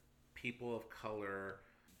give people of color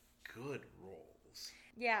good roles.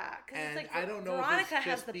 Yeah, because it's like, I don't know Veronica if it's just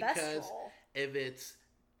has the best because role. If it's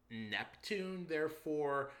Neptune,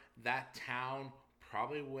 therefore that town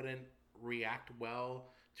probably wouldn't react well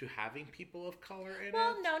to having people of color in it.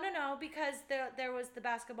 Well, no, because there was the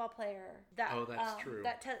basketball player that that's true.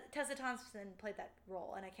 That Tessa Thompson played that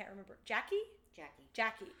role, and I can't remember. Jackie.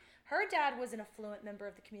 Jackie. Her dad was an affluent member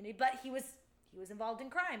of the community, but he was involved in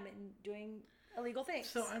crime and doing illegal things.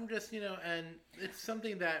 So I'm just, you know, and it's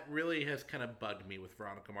something that really has kind of bugged me with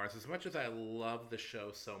Veronica Mars. As much as I love the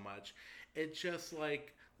show so much, it's just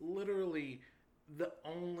like literally the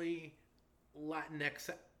only Latinx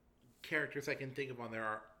characters I can think of on there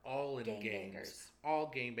are all in games. All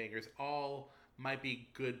game bangers. All might be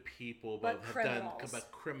good people, but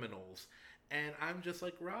have criminals. And I'm just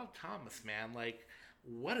like, Rob Thomas, man, like,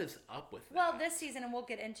 what is up with that? Well, this season, and we'll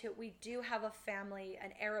get into it, we do have a family,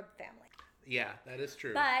 an Arab family. Yeah, that is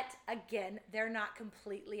true. But, again, they're not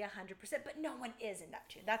completely 100%, but no one is in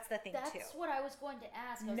Neptune. That's the thing, too. That's what I was going to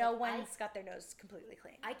ask. No one's got their nose completely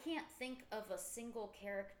clean. I can't think of a single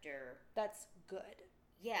character that's good.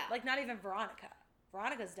 Yeah. Like, not even Veronica.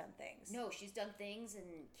 Veronica's done things. No, she's done things, and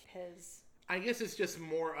I guess it's just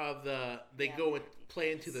more of they go and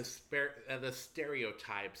play into the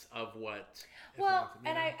stereotypes of what. Well,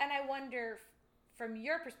 and I wonder from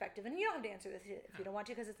your perspective, and you don't have to answer this if you don't want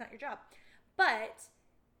to because it's not your job, but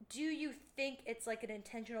do you think it's like an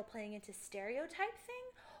intentional playing into stereotype thing?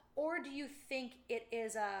 Or do you think it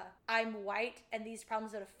is I'm white and these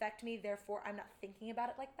problems don't affect me, therefore I'm not thinking about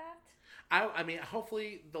it like that? I mean,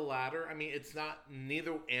 hopefully the latter. I mean, it's not,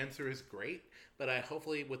 neither answer is great, but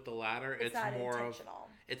hopefully with the latter, it's more intentional.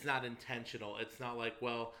 It's not intentional. It's not like,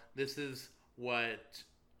 well, this is what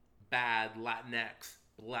bad Latinx,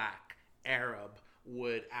 Black, Arab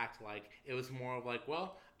would act like. It was more of like,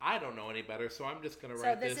 well, I don't know any better, so I'm just going to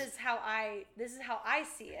write this. So this is how I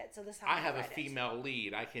see it. So this is how I have a female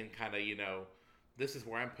lead. I can kind of, you know, this is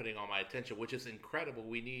where I'm putting all my attention, which is incredible.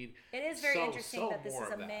 We need It is very interesting that this is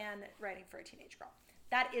a man writing for a teenage girl.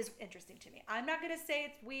 That is interesting to me. I'm not going to say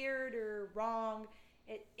it's weird or wrong.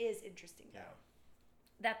 It is interesting, though,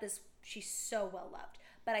 that she's so well loved.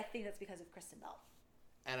 But I think that's because of Kristen Bell.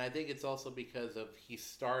 And I think it's also because of he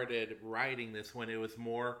started writing this when it was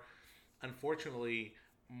more, unfortunately,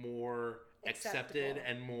 more accepted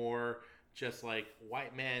and more just like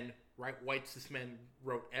white men, white cis men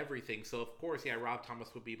wrote everything. So of course, Rob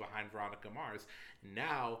Thomas would be behind Veronica Mars.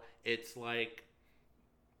 Now it's like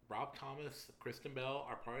Rob Thomas, Kristen Bell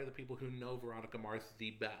are probably the people who know Veronica Mars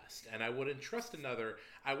the best. And I wouldn't trust another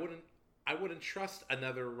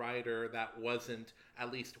writer that wasn't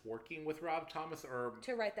at least working with Rob Thomas or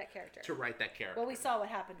to write that character. Well, we saw what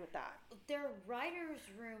happened with that. Their writer's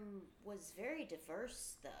room was very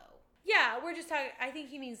diverse, though. Yeah, we're just talking. I think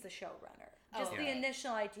he means the showrunner. Just the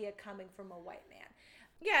initial idea coming from a white man.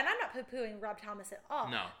 Yeah, and I'm not poo-pooing Rob Thomas at all.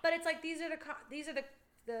 No, but it's like these are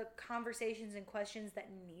the conversations and questions that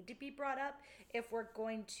need to be brought up if we're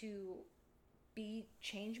going to be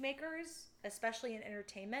change makers, especially in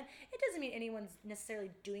entertainment. It doesn't mean anyone's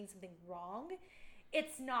necessarily doing something wrong.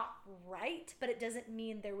 It's not right, but it doesn't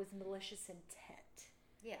mean there was malicious intent.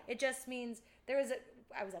 Yeah. It just means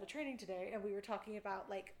I was at a training today and we were talking about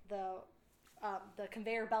like the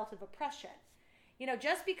conveyor belt of oppression.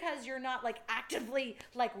 just because you're not like actively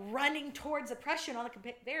like running towards oppression on the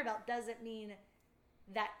conveyor belt doesn't mean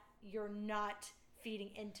that you're not feeding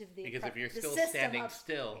into the Because if you're the still system standing of-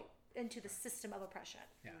 still. into the system of oppression.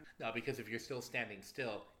 Yeah. No, because if you're still standing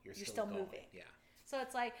still, you're still going. moving. Yeah. So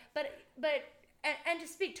it's like, and to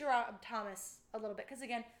speak to Rob Thomas a little bit, because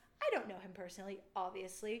again, I don't know him personally,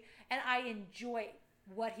 obviously, and I enjoy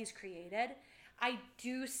what he's created. I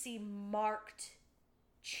do see marked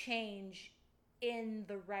change in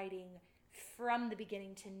the writing from the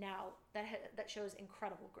beginning to now that shows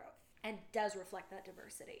incredible growth and does reflect that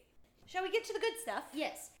diversity. Shall we get to the good stuff?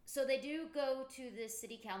 Yes. So they do go to this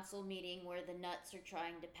city council meeting where the nuts are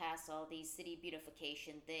trying to pass all these city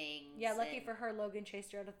beautification things. Yeah, lucky for her, Logan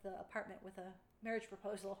chased her out of the apartment with a marriage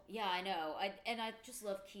proposal. Yeah, I know. I just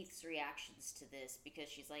love Keith's reactions to this because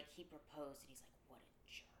she's like, he proposed, and he's like, what a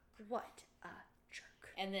jerk. What a jerk.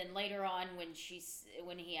 And then later on, when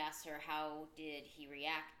he asks her how did he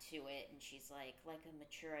react to it, and she's like a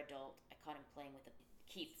mature adult, I caught him playing with a.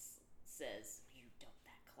 Keith says, "You don't,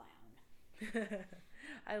 that clown."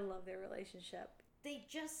 I love their relationship. They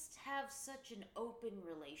just have such an open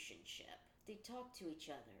relationship. They talk to each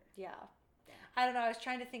other. Yeah. I don't know. I was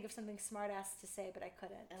trying to think of something smart ass to say, but I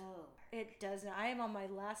couldn't. Oh. It doesn't. I am on my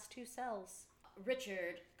last two cells.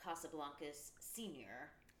 Richard Casablancas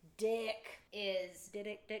Sr. Dick. is...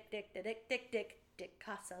 Dick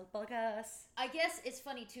Casablancas. I guess it's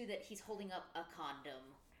funny, too, that he's holding up a condom.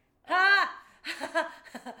 Ha!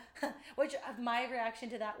 Which my reaction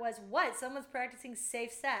to that was, what? Someone's practicing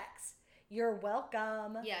safe sex. You're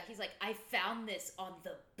welcome. Yeah, he's like, I found this on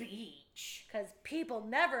the beach. Because people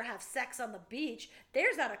never have sex on the beach.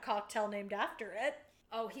 There's not a cocktail named after it.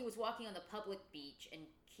 Oh, he was walking on the public beach, and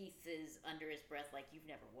Keith is under his breath like, you've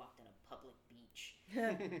never walked on a public beach.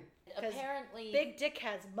 Apparently... Big Dick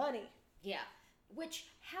has money. Yeah. Which,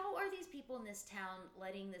 how are these people in this town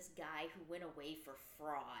letting this guy who went away for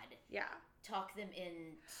fraud talk them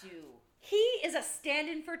into... He is a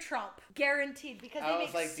stand-in for Trump, guaranteed, because I they was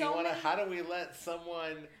make like, so many... how do we let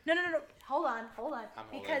someone... No. Hold on. I'm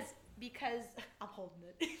Because I'm holding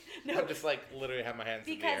it. No, I'm just like literally have my hands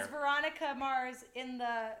in the air. because Veronica Mars in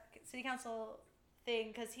the city council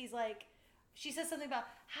thing, because he's like, she says something about,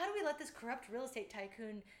 how do we let this corrupt real estate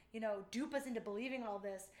tycoon, dupe us into believing all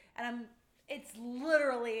this? And it's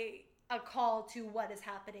literally a call to what is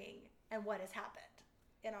happening and what has happened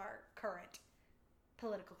in our current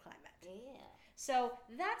political climate. Yeah. So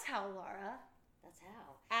that's how, Laura. That's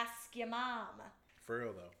how. Ask your mom. For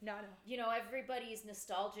real, though. No. Everybody's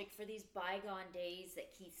nostalgic for these bygone days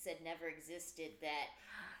that Keith said never existed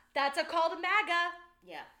That's a call to MAGA.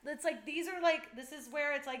 Yeah. It's like, this is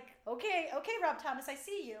where it's like, okay, Rob Thomas, I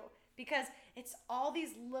see you. Because it's all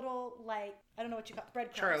these little, like, I don't know what you call it,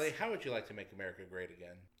 breadcrumbs. Charlie, how would you like to make America great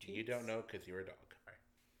again? You don't know because you're a dog. Right.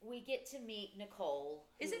 We get to meet Nicole.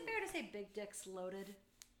 Is it fair to say Big Dick's loaded?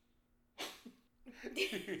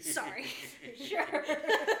 Sorry. Sure.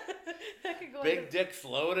 Big Dick's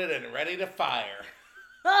loaded and ready to fire.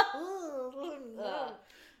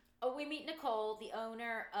 We meet Nicole, the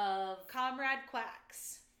owner of... Comrade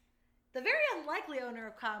Quacks. The very unlikely owner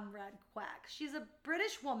of Comrade Quacks. She's a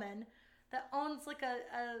British woman that owns like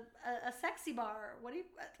a sexy bar. What do you...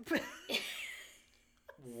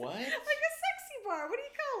 What? Like a sexy bar. What do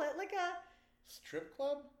you call it? Like a... Strip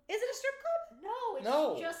club? Is it a strip club?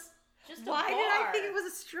 No, it's just a bar. Why did I think it was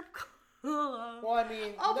a strip club? Well, I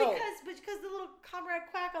mean, oh, no. because the little Comrade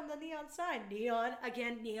Quack on the neon sign, neon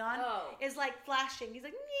is like flashing. He's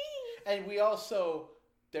like, nee. And we also,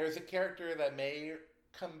 there's a character that may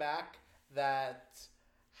come back that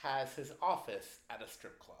has his office at a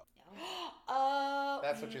strip club. Oh,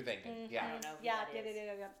 That's what you're thinking. Yeah. I don't know who Yeah.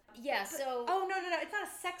 Yeah, so... Oh no! It's not a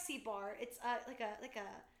sexy bar. It's like A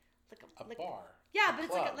bar. Yeah, A but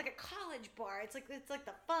club. it's like a college bar. It's like the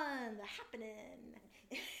fun, the happening.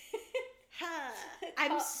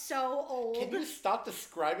 I'm so old. Can you stop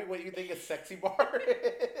describing what you think a sexy bar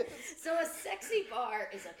is? So a sexy bar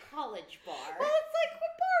is a college bar. Well, it's like a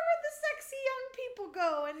bar where the sexy young people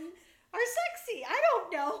go and are sexy. I don't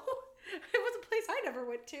know. It was a place I never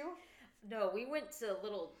went to. No, we went to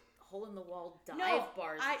little hole-in-the-wall dive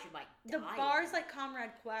bars that you might die The bars in. like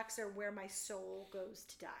Comrade Quacks are where my soul goes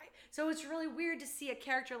to die. So it's really weird to see a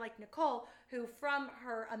character like Nicole, who from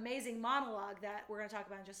her amazing monologue that we're going to talk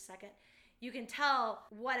about in just a second, you can tell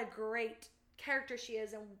what a great character she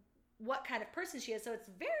is and what kind of person she is. So it's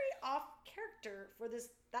very off character for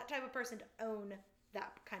that type of person to own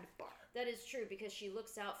that kind of bar. That is true because she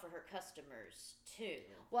looks out for her customers too.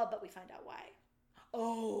 Well, but we find out why.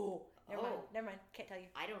 Oh, never mind. Can't tell you.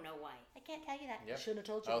 I don't know why. I can't tell you that. Yep. Shouldn't have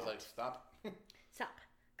told you I was that. like, stop. Stop.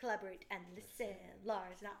 Collaborate and listen.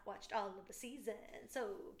 Lars not watched all of the season, so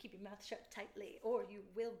keep your mouth shut tightly, or you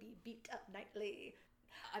will be beat up nightly.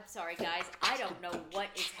 I'm sorry, guys. I don't know what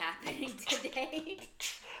is happening today.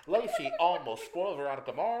 Lacey almost spoiled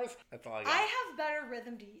Veronica Mars. That's all I got. I have better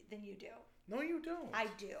rhythm than you do. No, you don't. I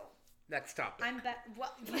do. Next topic.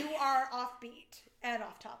 Well, you are offbeat and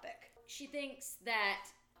off topic. She thinks that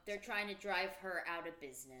they're trying to drive her out of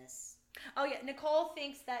business. Oh yeah, Nicole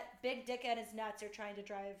thinks that Big Dick and his nuts are trying to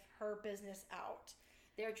drive her business out.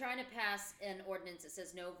 They're trying to pass an ordinance that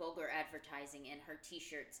says no vulgar advertising, and her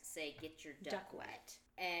t-shirts say get your duck wet.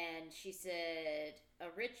 And she said a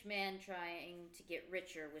rich man trying to get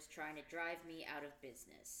richer was trying to drive me out of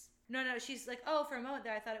business. No, she's like, oh, for a moment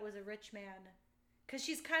there I thought it was a rich man. Because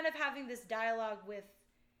she's kind of having this dialogue with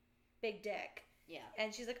Big Dick. Yeah.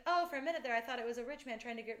 And she's like, oh, for a minute there I thought it was a rich man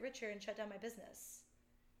trying to get richer and shut down my business.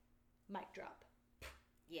 Mic drop.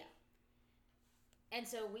 Yeah. And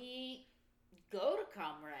so we go to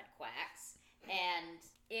Comrade Quack's, and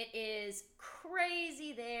it is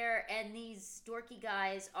crazy there, and these dorky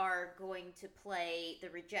guys are going to play the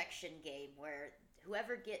rejection game, where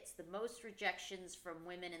whoever gets the most rejections from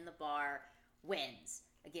women in the bar wins.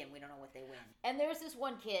 Again, we don't know what they win. And there's this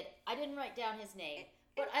one kid, I didn't write down his name,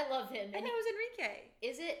 but I love him. And that was Enrique.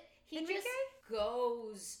 Is it? He Enrique? just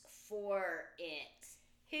goes for it.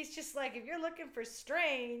 He's just like, if you're looking for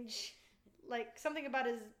strange, like something about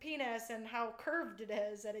his penis and how curved it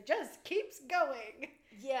is, and it just keeps going.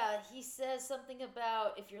 Yeah, he says something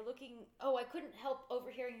about if you're looking... Oh, I couldn't help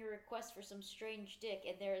overhearing your request for some strange dick,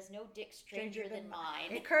 and there is no dick stranger than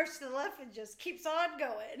mine. It curves to the left and just keeps on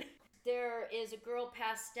going. There is a girl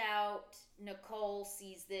passed out. Nicole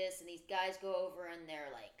sees this, and these guys go over, and they're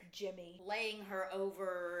like... Jimmy. Laying her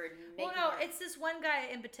over and making Well, no, her... it's this one guy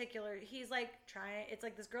in particular. He's like trying... It's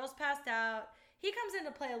like this girl's passed out. He comes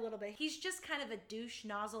into play a little bit. He's just kind of a douche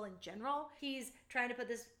nozzle in general. He's trying to put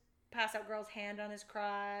this passed out girl's hand on his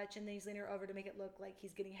crotch, and then he's leaning her over to make it look like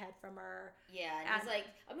he's getting head from her. Yeah, and he's like,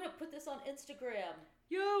 I'm going to put this on Instagram.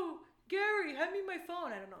 Yo, Gary, hand me my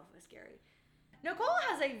phone. I don't know if it was Gary. Nicole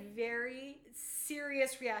has a very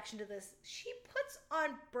serious reaction to this. She puts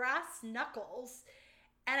on brass knuckles,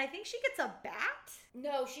 and I think she gets a bat.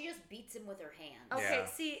 No, she just beats him with her hands. Okay, Yeah.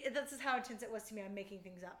 see, this is how intense it was to me. I'm making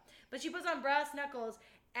things up. But she puts on brass knuckles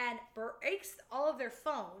and breaks all of their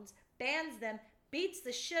phones, bans them, beats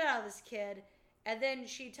the shit out of this kid, and then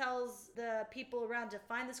she tells the people around to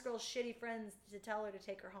find this girl's shitty friends to tell her to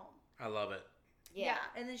take her home. I love it. Yeah,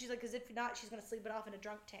 and then she's like, because if not, she's going to sleep it off in a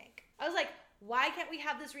drunk tank. I was like, why can't we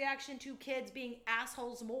have this reaction to kids being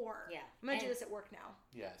assholes more? Yeah. I'm going to do this at work now.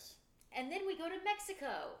 Yes. And then we go to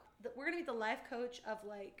Mexico. We're going to meet the life coach of,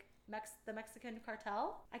 like, the Mexican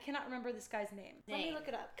cartel. I cannot remember this guy's name. Let me look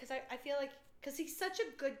it up, because I feel like, because he's such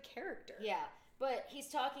a good character. Yeah, but he's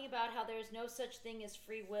talking about how there's no such thing as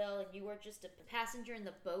free will, and you are just a passenger in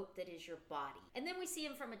the boat that is your body. And then we see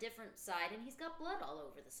him from a different side, and he's got blood all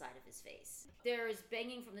over the side of his face. There's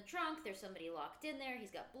banging from the trunk, there's somebody locked in there,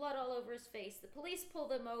 he's got blood all over his face. The police pull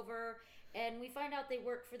them over, and we find out they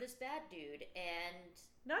work for this bad dude, and...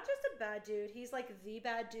 Not just a bad dude, he's like the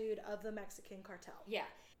bad dude of the Mexican cartel. Yeah,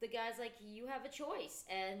 the guy's like, you have a choice,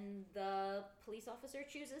 and the police officer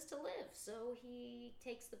chooses to live, so he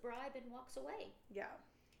takes the bribe and walks away. Yeah.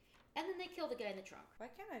 And then they kill the guy in the trunk.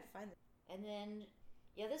 Why can't I find it? And then,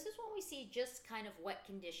 yeah, this is when we see just kind of what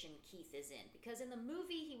condition Keith is in. Because in the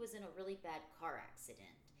movie, he was in a really bad car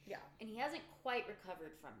accident. Yeah. And he hasn't quite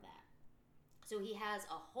recovered from that. So he has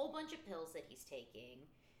a whole bunch of pills that he's taking.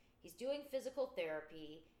 He's doing physical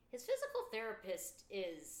therapy. His physical therapist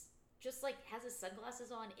is just like has his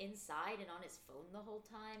sunglasses on inside and on his phone the whole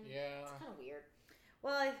time. Yeah. It's kind of weird.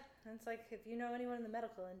 Well, it's like if you know anyone in the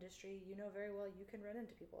medical industry, you know very well you can run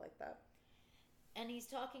into people like that. And he's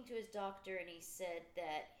talking to his doctor, and he said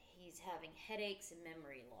that he's having headaches and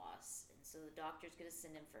memory loss. And so the doctor's going to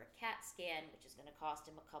send him for a CAT scan, which is going to cost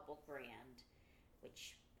him a couple grand,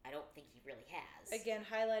 which I don't think he really has. Again,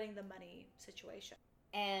 highlighting the money situation.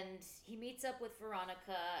 And he meets up with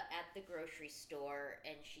Veronica at the grocery store,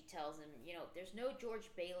 and she tells him, you know, there's no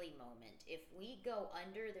George Bailey moment. If we go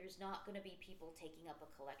under, there's not going to be people taking up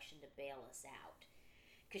a collection to bail us out.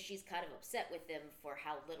 Because she's kind of upset with him for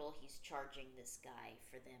how little he's charging this guy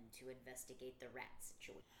for them to investigate the rat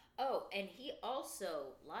situation. Oh, and he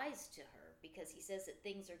also lies to her because he says that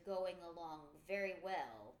things are going along very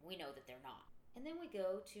well. We know that they're not. And then we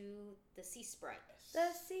go to the Sea Sprite.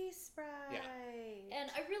 The Sea Sprite. Yeah. And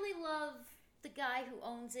I really love the guy who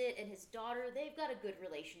owns it and his daughter. They've got a good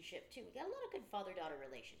relationship, too. We got a lot of good father-daughter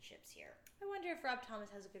relationships here. I wonder if Rob Thomas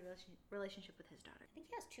has a good relationship with his daughter. I think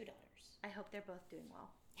he has 2 daughters. I hope they're both doing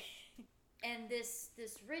well. And this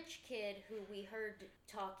rich kid who we heard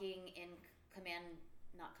talking in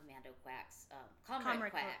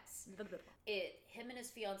Comrade Quacks. Him and his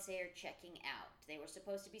fiance are checking out. They were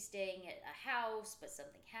supposed to be staying at a house, but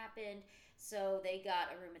something happened. So they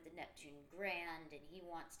got a room at the Neptune Grand, and he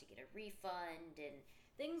wants to get a refund, and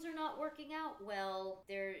things are not working out well.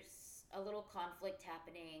 There's a little conflict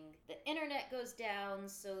happening. The internet goes down,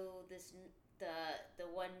 so the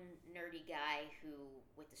one nerdy guy who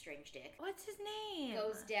with the strange dick, what's his name,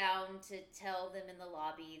 goes down to tell them in the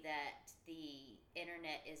lobby that the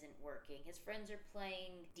internet isn't working. His friends are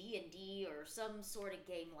playing D&D or some sort of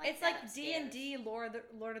game like it's that. It's like D&D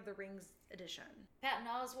Lord of the Rings edition. Patton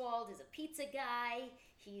Oswalt is a pizza guy.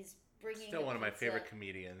 He's bringing still one of my favorite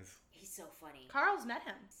comedians. He's so funny. Carl's met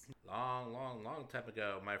him. Long time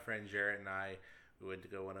ago, my friend Jarrett and I, we went to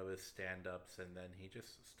go one of his stand-ups, and then he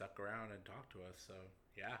just stuck around and talked to us. So,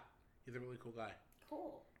 yeah, he's a really cool guy.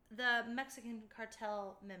 Cool. The Mexican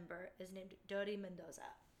cartel member is named Dodi Mendoza.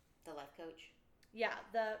 The life coach? Yeah,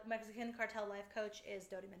 the Mexican cartel life coach is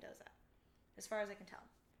Dodi Mendoza, as far as I can tell.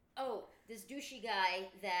 Oh, this douchey guy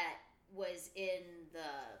that was in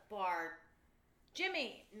the bar,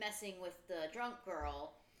 Jimmy, messing with the drunk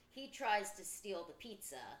girl, he tries to steal the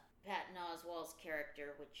pizza. Patton Oswalt's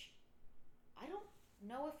character, which I don't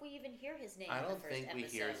know if we even hear his name in the first episode. we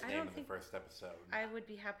hear his name in the first episode. I would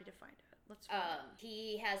be happy to find it. Let's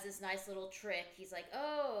he has this nice little trick. He's like,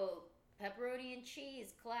 oh, pepperoni and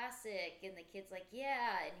cheese, classic. And the kid's like,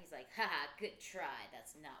 yeah. And he's like, haha, good try.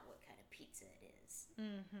 That's not what kind of pizza it is.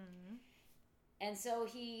 Mm-hmm. And so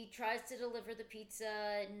he tries to deliver the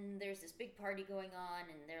pizza, and there's this big party going on,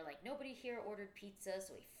 and they're like, nobody here ordered pizza,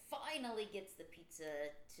 so he finally gets the pizza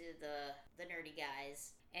to the nerdy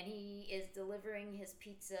guys. And he is delivering his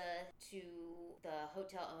pizza to the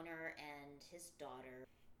hotel owner and his daughter.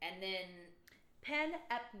 And then Penn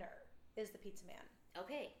Epner is the pizza man.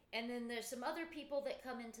 Okay. And then there's some other people that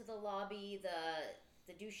come into the lobby.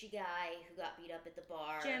 The douchey guy who got beat up at the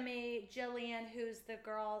bar. Jimmy, Jillian, who's the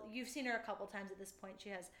girl. You've seen her a couple times at this point. She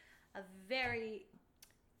has a very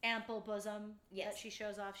ample bosom that she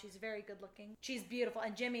shows off. She's very good looking. She's beautiful.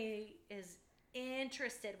 And Jimmy is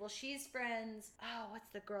interested. Well, she's friends. Oh, what's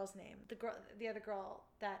the girl's name? The other girl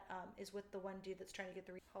that is with the one dude that's trying to get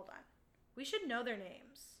the... Hold on. We should know their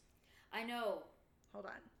names. I know. Hold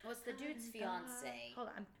on. What's the dude's fiance? Hold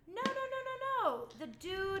on. No. The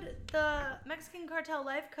dude, the Mexican cartel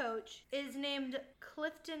life coach, is named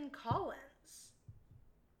Clifton Collins.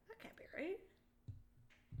 That can't be right.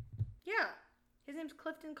 Yeah. His name's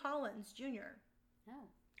Clifton Collins, Jr. Oh.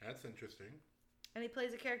 That's interesting. And he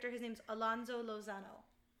plays a character. His name's Alonzo Lozano.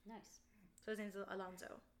 Nice. So his name's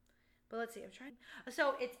Alonzo. But let's see. I'm trying.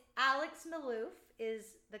 So it's Alex Malouf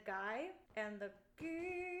is the guy, and the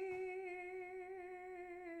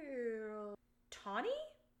girl Tawny?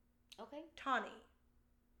 Okay. Tawny.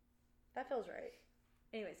 That feels right.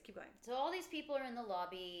 Anyways, keep going. So all these people are in the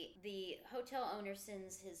lobby. The hotel owner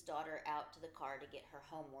sends his daughter out to the car to get her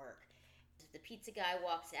homework. The pizza guy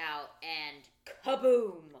walks out and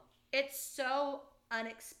kaboom! It's so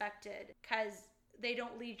unexpected because they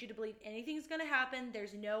don't lead you to believe anything's going to happen.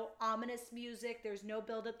 There's no ominous music. There's no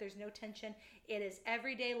buildup. There's no tension. It is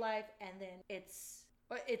everyday life, and then it's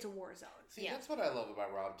a war zone. See, that's what I love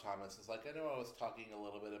about Rob Thomas. Is like, I know I was talking a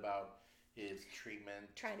little bit about his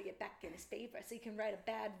treatment. Trying to get back in his favor so he can write a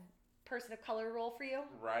bad person of color role for you.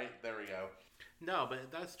 Right, there we go. No,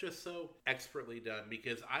 but that's just so expertly done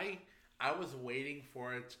because I was waiting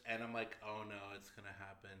for it, and I'm like, oh no, it's going to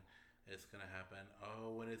happen. It's going to happen.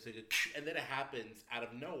 Oh, when is it? And then it happens out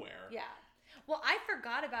of nowhere. Yeah. Well, I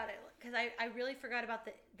forgot about it because I really forgot about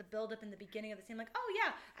the build-up in the beginning of the scene. Like, oh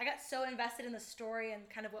yeah, I got so invested in the story and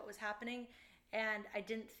kind of what was happening, and I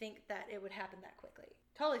didn't think that it would happen that quickly.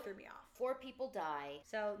 Totally threw me off. 4 people die.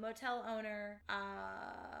 So motel owner,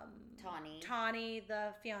 Tawny,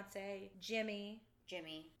 the fiance, Jimmy.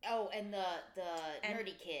 Oh, and the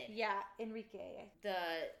nerdy kid. Yeah, Enrique.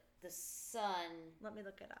 The son. Let me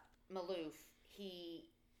look it up. Malouf. He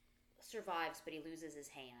survives, but he loses his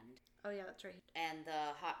hand. Oh yeah, that's right. And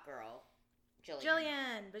the hot girl,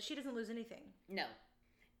 Jillian, but she doesn't lose anything. No.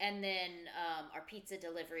 And then our pizza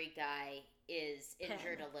delivery guy is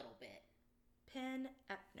injured a little bit. Penn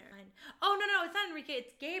Epner. Oh no, it's not Enrique.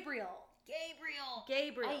 It's Gabriel.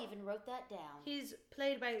 I even wrote that down. He's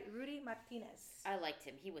played by Rudy Martinez. I liked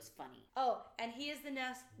him. He was funny. Oh, and he is the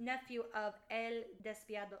nephew of El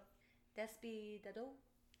Despiadado.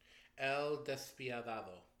 El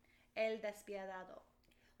Despiadado.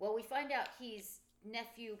 Well, we find out he's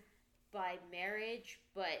nephew by marriage,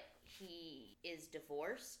 but he is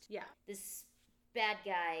divorced. Yeah. This bad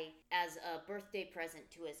guy, as a birthday present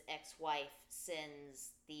to his ex-wife,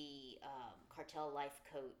 sends the cartel life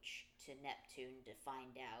coach to Neptune to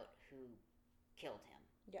find out who killed him.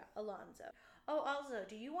 Yeah, Alonzo. Oh, also,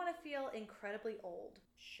 do you want to feel incredibly old?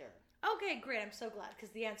 Sure. Okay, great. I'm so glad because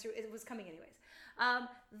the answer it was coming anyways.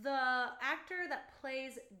 The actor that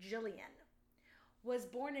plays Jillian was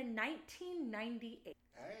born in 1998.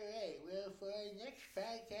 All right, well, for our next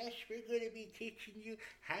podcast, we're going to be teaching you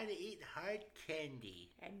how to eat hard candy.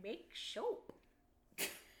 And make soap.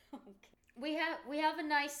 Okay. We have a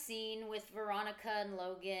nice scene with Veronica and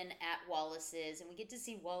Logan at Wallace's, and we get to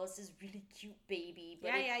see Wallace's really cute baby.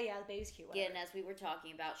 But Yeah, the baby's cute. Again, as we were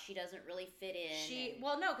talking about, she doesn't really fit in.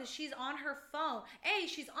 No, because she's on her phone.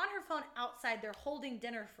 She's on her phone outside. They're holding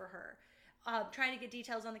dinner for her, trying to get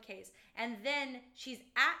details on the case. And then she's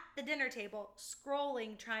at the dinner table,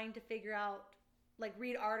 scrolling, trying to figure out,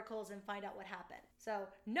 read articles and find out what happened. So,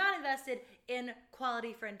 not invested in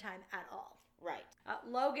quality friend time at all. Right.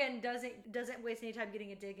 Logan doesn't waste any time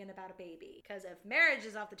getting a dig in about a baby, because if marriage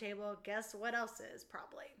is off the table, guess what else is,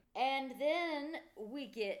 probably. And then we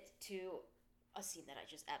get to a scene that I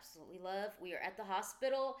just absolutely love. We are at the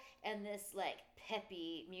hospital, and this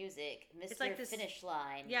peppy music, Mr. It's like this Finish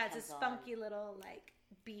Line. Yeah, it's a spunky little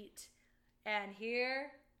beat. And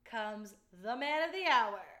here comes the man of the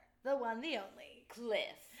hour, the one, the only,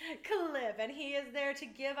 Cliff, and he is there to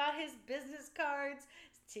give out his business cards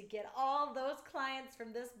to get all those clients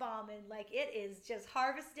from this bombing. It is just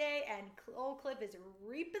harvest day, and old Cliff is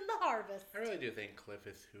reaping the harvest. I really do think Cliff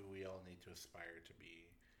is who we all need to aspire to be.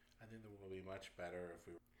 I think the world would be much better if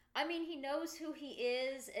we... I mean, he knows who he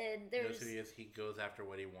is, and there's... He knows who he is. He goes after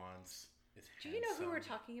what he wants. Do you know who we're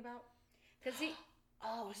talking about? Because he...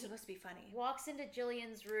 Oh, it's supposed to be funny. Walks into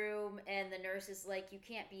Jillian's room, and the nurse is like, you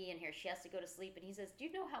can't be in here. She has to go to sleep. And he says, do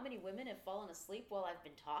you know how many women have fallen asleep while I've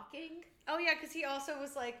been talking? Oh, yeah, because he also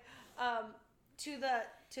was to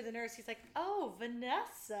the nurse, he's like, oh,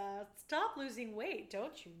 Vanessa, stop losing weight.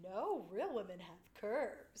 Don't you know? Real women have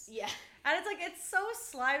curves. Yeah. And it's so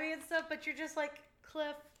slimy and stuff, but you're just like,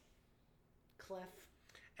 Cliff.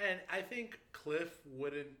 And I think Cliff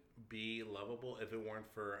wouldn't be lovable if it weren't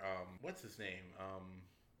for what's his name?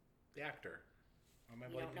 The actor.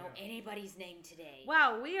 You don't know anybody's name today.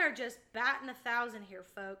 Wow, we are just batting 1,000 here,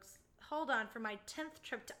 folks. Hold on for my 10th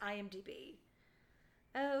trip to IMDb.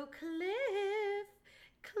 Oh, Clifford,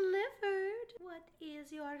 what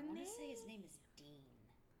is your name? I want to say his name is Dean.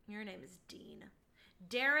 Your name is Dean.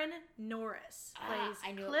 Darren Norris plays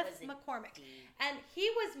Cliff McCormick. Dean. And he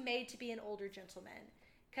was made to be an older gentleman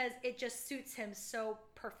because it just suits him so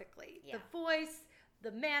perfectly. Yeah. The voice,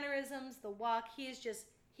 the mannerisms, the walk, he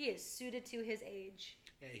is suited to his age.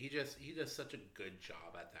 Yeah, he does such a good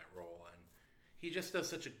job at that role, and he just does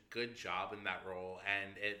such a good job in that role,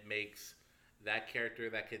 and it makes that character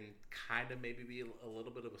that can kind of maybe be a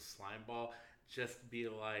little bit of a slime ball just be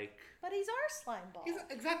like... But he's our slime ball.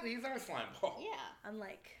 He's our slime ball. Yeah.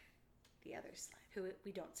 Unlike the other slime, who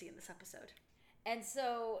we don't see in this episode. And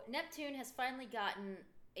so Neptune has finally gotten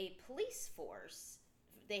a police force.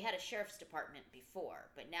 They had a sheriff's department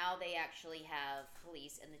before, but now they actually have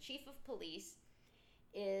police, and the chief of police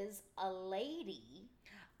is a lady.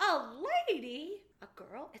 A lady? A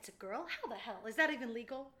girl? It's a girl? How the hell? Is that even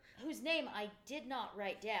legal? Whose name I did not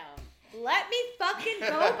write down. Let me fucking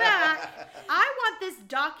go back. I want this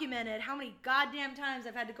documented how many goddamn times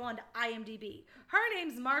I've had to go on to IMDb. Her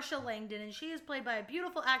name's Marsha Langdon, and she is played by a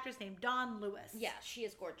beautiful actress named Dawn Lewis. Yeah, she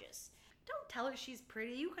is gorgeous. Don't tell her she's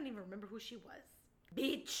pretty. You couldn't even remember who she was.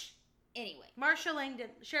 Bitch. Anyway. Marsha Langdon.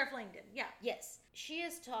 Sheriff Langdon. Yeah. Yes. She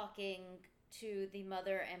is talking to the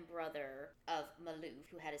mother and brother of Maloof,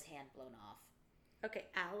 who had his hand blown off. Okay,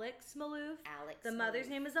 Alex Maloof. Alex The mother's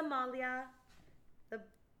Maloof. name is Amalia. The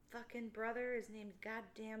fucking brother is named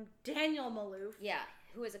goddamn Daniel Maloof. Yeah,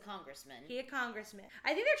 who is a congressman. He a congressman.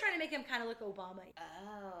 I think they're trying to make him kind of look Obama.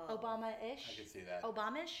 Oh. Obama-ish? I can see that.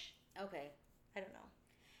 Obama-ish? Okay. I don't know.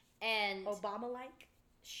 And Obama-like?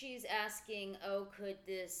 she's asking, could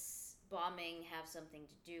this bombing have something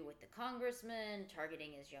to do with the congressman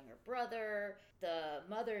targeting his younger brother? The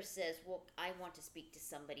mother says, well, I want to speak to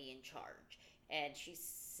somebody in charge. And she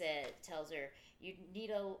tells her,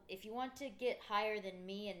 if you want to get higher than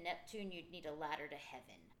me and Neptune, you'd need a ladder to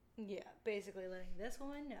heaven. Yeah, basically letting this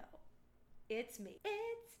woman know. It's me.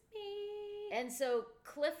 It's me. And so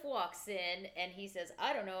Cliff walks in and he says,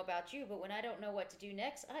 I don't know about you, but when I don't know what to do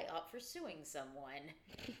next, I opt for suing someone.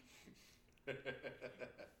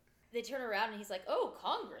 They turn around and he's like, oh,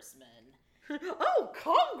 congressman. Oh,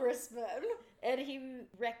 congressman. And he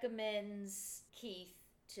recommends Keith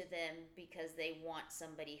to them because they want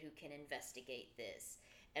somebody who can investigate this.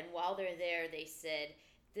 And while they're there, they said,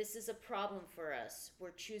 "This is a problem for us.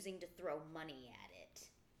 We're choosing to throw money at it."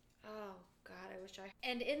 Oh, God, I wish I...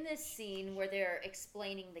 And in this scene where they're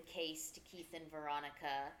explaining the case to Keith and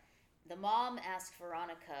Veronica, the mom asks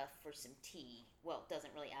Veronica for some tea. Well,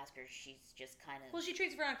 doesn't really ask her. She's just kind of... Well, she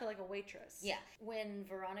treats Veronica like a waitress. Yeah. When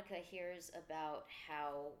Veronica hears about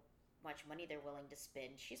how much money they're willing to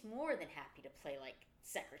spend, she's more than happy to play like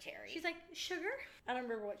secretary. She's like, sugar? I don't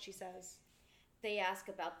remember what she says. They ask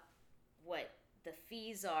about what the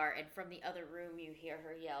fees are, and from the other room you hear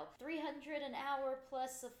her yell, $300 an hour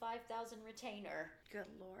plus a $5,000 retainer. Good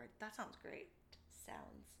Lord, that sounds great.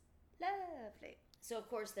 Sounds lovely. So of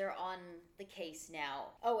course they're on the case now.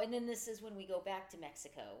 Oh, and then this is when we go back to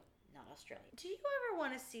Mexico, not Australia. Do you ever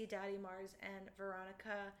want to see Daddy Mars and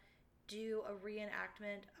Veronica do a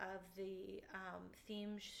reenactment of the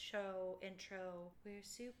theme show intro? We're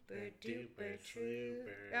super duper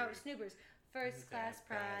troopers. Oh, Snoopers. First class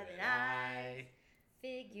private eye.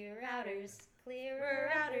 Figure outers, clearer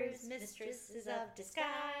outers, mistresses of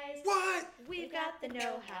disguise. What? We've got the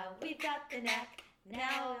know-how, we've got the knack.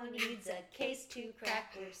 Now needs a case to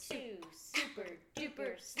crack. We're super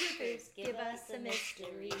duper snoopers. Give us a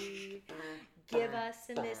mystery. Give us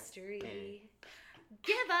a mystery.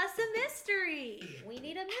 Give us a mystery. We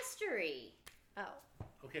need a mystery. Oh,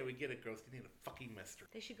 Okay, we get it, girls. You need a fucking mystery.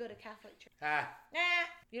 they should go to Catholic church. Ah, Nah,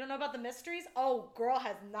 you don't know about the mysteries? Oh, girl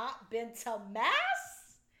has not been to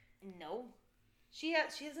mass? No. She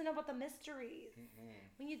doesn't know about the mysteries.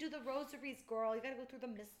 When you do the rosaries, girl, you gotta go through the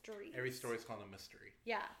mysteries. every story's called a mystery.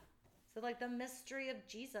 Yeah. So like the mystery of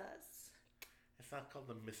Jesus. It's not called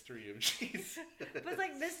the mystery of Jesus. But it's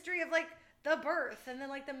like mystery of like the birth, and then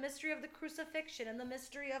like the mystery of the crucifixion, and the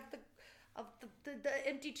mystery of the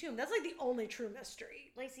empty tomb. That's like the only true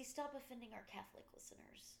mystery. Lacey, stop offending our Catholic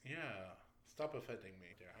listeners. Yeah. Stop offending me.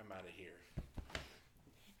 I'm out of here.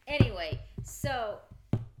 Anyway, so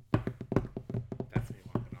That's me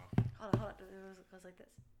walking off. Hold on. It goes like this.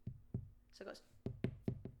 So it goes.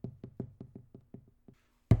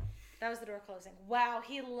 That was the door closing. Wow,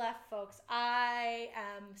 he left, folks. I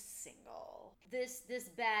am single. this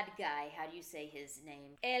bad guy, how do you say his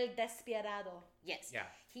name? El Despiadado. Yes. Yeah.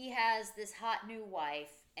 He has this hot new wife,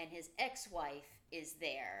 and his ex-wife is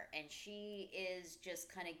there, and she is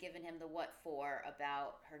just kind of giving him the what for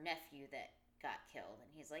about her nephew that got killed. And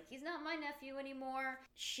he's like, he's not my nephew anymore.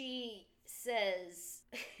 She says,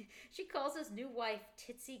 she calls his new wife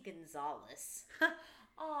Titsy Gonzalez.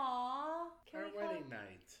 Aww. Our wedding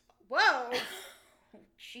night. Whoa.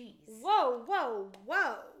 Jeez. Whoa.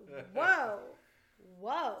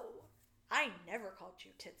 I never called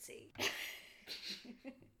you Titsy.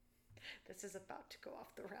 This is about to go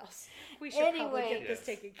off the rails. We should probably Anyway. get this Yes.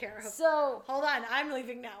 taken care of. So, Hold on, I'm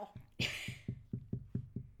leaving now.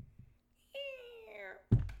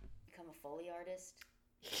 become a Foley artist.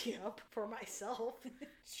 Yep, for myself.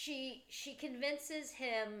 She convinces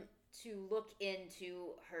him to look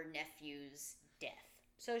into her nephew's death.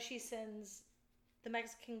 So she sends the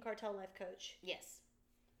Mexican cartel life coach. Yes.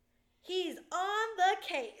 He's on the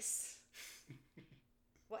case.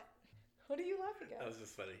 What? What are you laughing That at? was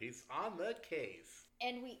just funny. He's on the case.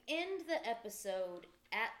 And we end the episode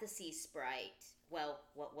at the Sea Sprite. Well,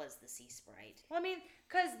 what was the Sea Sprite? Well, I mean,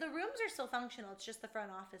 because the rooms are still functional. It's just the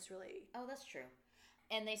front office, really. Oh, that's true.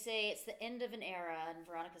 And they say it's the end of an era, and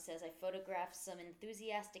Veronica says, I photographed some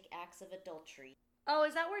enthusiastic acts of adultery. Oh,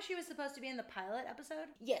 is that where she was supposed to be in the pilot episode?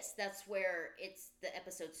 Yes, that's where the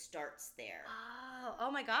episode starts there.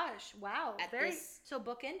 Oh my gosh. Wow. At Very this- so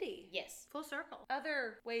bookended. Yes. Full circle.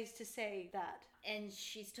 Other ways to say that. And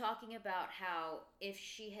she's talking about how if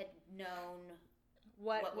she had known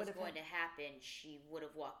What what would was have going to happen, she would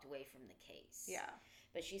have walked away from the case. Yeah.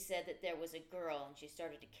 But she said that there was a girl, and she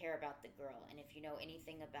started to care about the girl. And if you know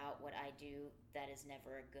anything about what I do, that is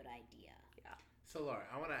never a good idea. So, Laura,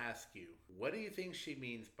 I want to ask you, what do you think she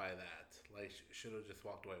means by that? Like, should have just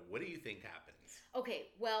walked away. What do you think happens? Okay,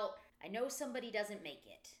 well, I know somebody doesn't make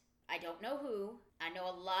it. I don't know who. I know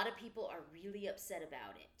a lot of people are really upset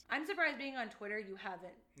about it. I'm surprised being on Twitter you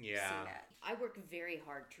haven't Yeah. seen it. I work very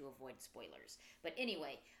hard to avoid spoilers. But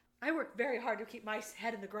anyway, I work very hard to keep my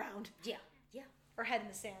head in the ground. yeah. Or head in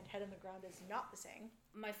the sand. Head in the ground is not the same.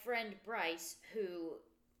 My friend Bryce, who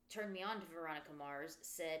turned me on to Veronica Mars,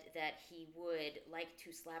 said that he would like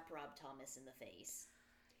to slap Rob Thomas in the face.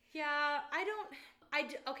 Yeah,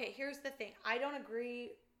 okay, here's the thing. I don't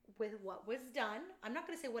agree with what was done. I'm not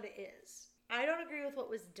going to say what it is. I don't agree with what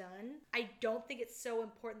was done. I don't think it's so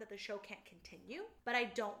important that the show can't continue, but I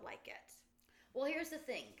don't like it. Well, here's the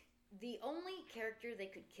thing. The only character they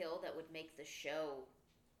could kill that would make the show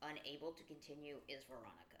unable to continue is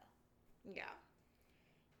Veronica. Yeah.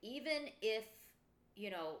 even if,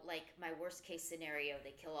 like my worst case scenario,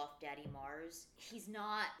 they kill off Daddy Mars, he's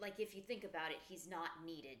not, like, if you think about it, he's not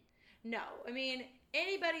needed. No, I mean,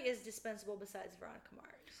 anybody is dispensable besides Veronica Mars.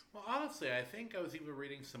 Well, honestly, I think I was even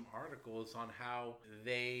reading some articles on how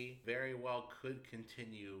they very well could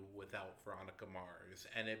continue without Veronica Mars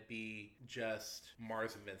and it be just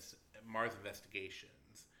Mars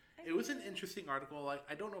Investigations. It was an interesting article. Like,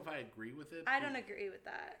 I don't know if I agree with it. I don't agree with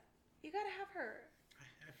that. You gotta have her.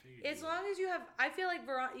 I figured. As long as you have, I feel like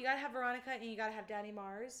you gotta have Veronica and you gotta have Daddy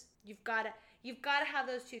Mars. You've gotta have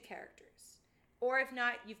those two characters. Or if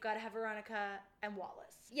not, you've got to have Veronica and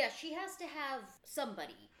Wallace. Yeah, she has to have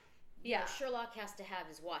somebody. Yeah. Sherlock has to have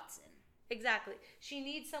his Watson. Exactly. She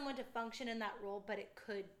needs someone to function in that role, but it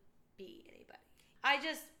could be anybody. I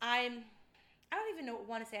don't even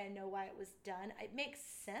want to say I know why it was done. It makes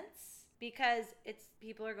sense because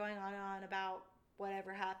people are going on and on about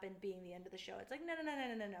whatever happened being the end of the show. It's like, no.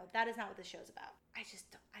 That is not what the show's about. I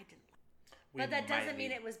didn't like it. But that doesn't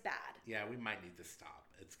mean it was bad. Yeah, we might need to stop.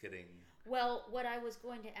 It's getting... Well, what I was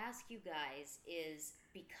going to ask you guys is,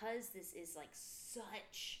 because this is like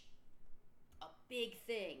such a big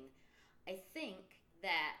thing, I think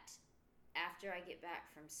that after I get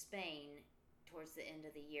back from Spain towards the end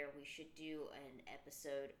of the year, we should do an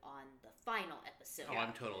episode on the final episode. Oh,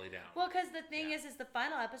 I'm totally down. Well, because the thing is the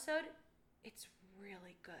final episode, it's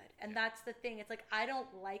really good. And that's the thing. It's like, I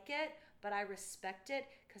don't like it, but I respect it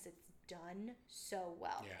because it's done so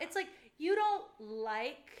well. Yeah. It's like, you don't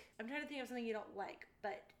like, I'm trying to think of something you don't like,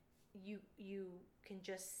 but you can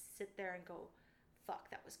just sit there and go, fuck,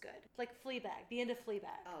 that was good. Like Fleabag, the end of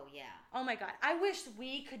Fleabag. Oh, yeah. Oh my God. I wish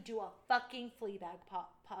we could do a fucking Fleabag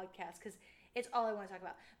podcast because it's all I want to talk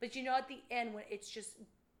about. But at the end when it's just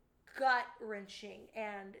gut-wrenching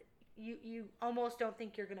and you almost don't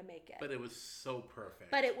think you're going to make it. But it was so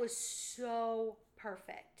perfect.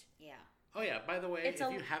 Yeah. Oh, yeah. By the way, if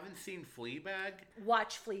you haven't seen Fleabag...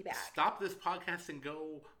 Watch Fleabag. Stop this podcast and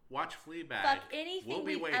go watch Fleabag. Fuck anything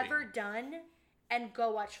we've ever done and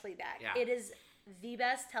go watch Fleabag. Yeah. It is the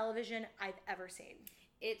best television I've ever seen.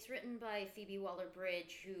 It's written by Phoebe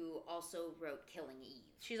Waller-Bridge, who also wrote Killing Eve.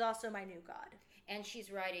 She's also my new god. And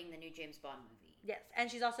she's writing the new James Bond movie. Yes, and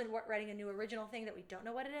she's also writing a new original thing that we don't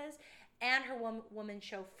know what it is. And her woman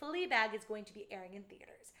show Fleabag is going to be airing in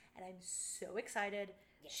theaters. And I'm so excited.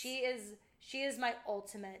 Yes. She is my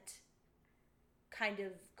ultimate kind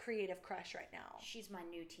of creative crush right now. She's my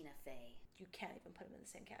new Tina Fey. You can't even put them in the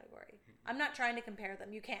same category. I'm not trying to compare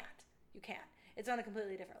them. You can't. It's on a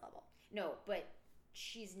completely different level. No, but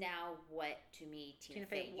she's now what, to me, Tina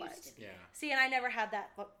Fey used to be. Yeah. See, and I never had that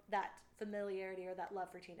familiarity or that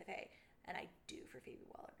love for Tina Fey. And I do for Phoebe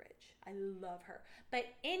Waller-Bridge. I love her. But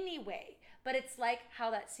anyway, it's like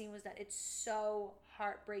how that scene was done. It's so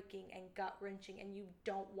heartbreaking and gut-wrenching, and you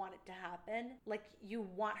don't want it to happen. Like, you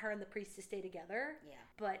want her and the priest to stay together. Yeah.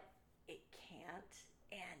 But it can't,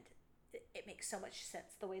 and it makes so much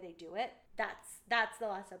sense the way they do it. That's the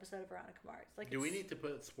last episode of Veronica Mars. Like, do we need to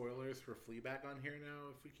put spoilers for Fleabag on here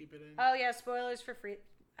now if we keep it in? Oh, yeah, spoilers for free.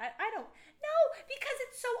 I don't know, because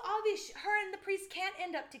it's so obvious her and the priest can't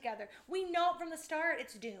end up together. We know from the start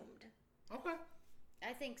it's doomed. Okay.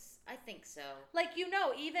 I think so. Like,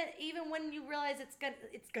 even when you realize it's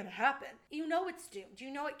gonna happen, it's doomed.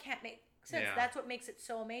 It can't make sense. Yeah. That's what makes it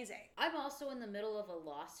so amazing. I'm also in the middle of a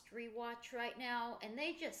Lost rewatch right now, and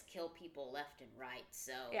they just kill people left and right.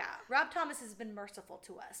 So yeah, Rob Thomas has been merciful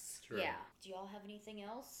to us. True. Yeah. Do y'all have anything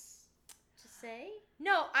else to say?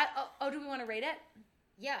 No. Do we want to rate it?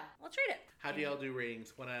 Yeah. Let's rate it. How do y'all do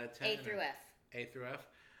ratings? 1 out of 10? A through F. A through F?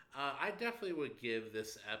 I definitely would give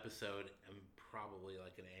this episode probably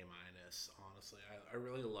like an A-, honestly. I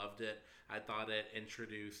really loved it. I thought it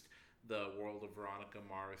introduced the world of Veronica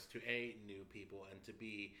Mars to A, new people, and to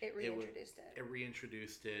B, it reintroduced it. It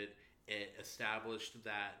reintroduced it. It established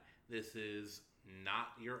that this is not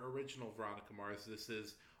your original Veronica Mars. This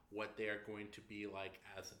is what they are going to be like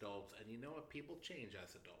as adults. And you know what? People change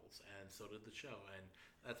as adults, and so did the show. And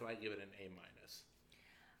that's why I give it an A-.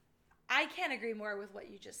 I can't agree more with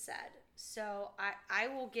what you just said. So I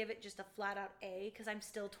will give it just a flat out A, because I'm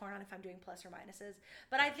still torn on if I'm doing plus or minuses.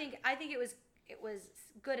 But I think it was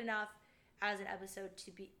good enough as an episode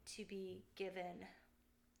to be given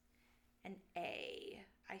an A,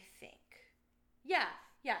 I think. Yeah,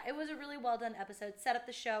 it was a really well done episode. Set up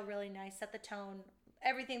the show really nice, set the tone,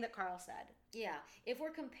 everything that Carl said. Yeah, if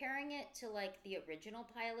we're comparing it to like the original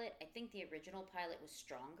pilot, I think the original pilot was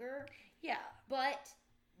stronger. Yeah. But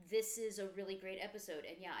this is a really great episode.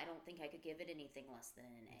 And yeah, I don't think I could give it anything less than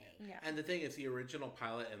an A. Yeah. And the thing is, the original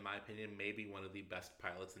pilot, in my opinion, may be one of the best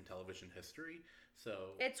pilots in television history. So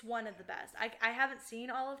It's one of the best. I haven't seen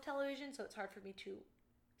all of television, so it's hard for me to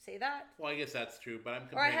say that. well, I guess that's true, but I'm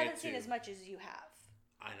Or I comparing haven't it seen to, as much as you have.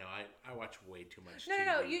 I know, I watch way too much No, TV.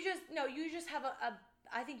 no, no. You just have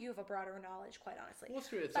I think you have a broader knowledge, quite honestly. Well, it's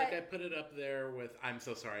true. It's But- like I put it up there with, I'm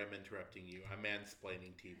so sorry I'm interrupting you. I'm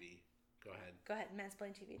mansplaining TV. Go ahead. Go ahead,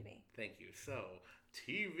 mansplain TV to me. Thank you. So,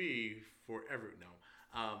 TV for every,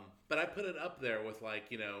 no. But I put it up there with,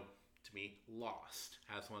 like, you know, to me, Lost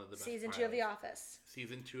has one of the best Season 2 of The pilots. Office.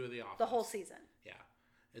 Season 2 of The Office. The whole season. Yeah.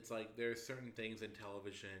 It's like there's certain things in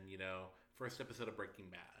television, you know, first episode of Breaking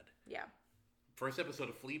Bad. Yeah. First episode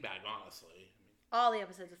of Fleabag, honestly. I mean, All the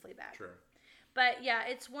episodes of Fleabag. true. But yeah,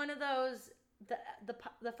 it's one of those.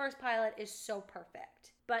 The first pilot is so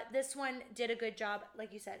perfect, but this one did a good job,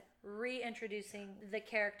 like you said, reintroducing the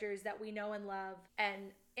characters that we know and love,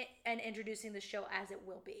 and introducing the show as it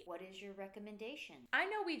will be. What is your recommendation? I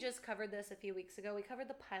know we just covered this a few weeks ago. We covered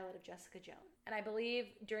the pilot of Jessica Jones, and I believe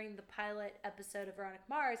during the pilot episode of Veronica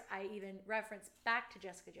Mars, I even referenced back to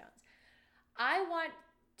Jessica Jones. I want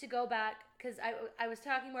to go back because I was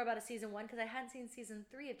talking more about a season 1 because I hadn't seen season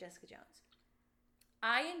 3 of Jessica Jones.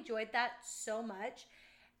 I enjoyed that so much,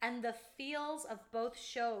 and the feels of both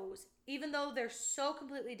shows, even though they're so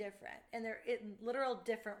completely different and they're in literal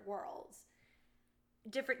different worlds,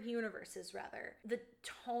 different universes rather, the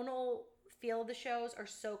tonal feel of the shows are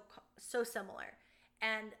so similar.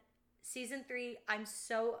 And season 3, I'm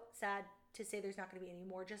so sad to say there's not going to be any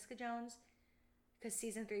more Jessica Jones, because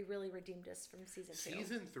season 3 really redeemed us from season 2.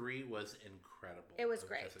 Season 3 was incredible. It was of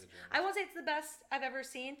great. Jessica Jones. I won't say it's the best I've ever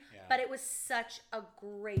seen, Yeah. but it was such a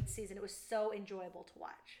great season. It was so enjoyable to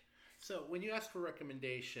watch. So, when you ask for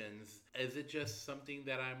recommendations, is it just something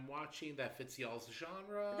that I'm watching that fits y'all's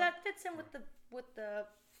genre? That fits in with the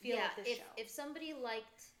feel Yeah, of this if, show. if somebody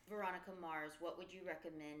liked Veronica Mars, what would you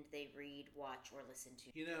recommend they read, watch, or listen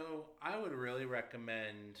to? You know, I would really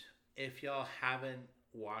recommend, if y'all haven't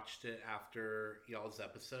watched it after y'all's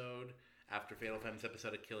episode, after Fatal Femmes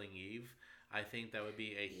episode of Killing Eve, I think that would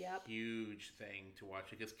be a Yep. huge thing to watch,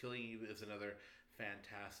 because Killing Eve is another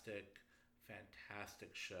fantastic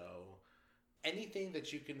show. Anything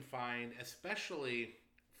that you can find, especially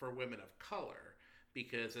for women of color,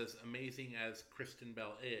 because as amazing as Kristen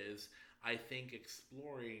Bell is, I think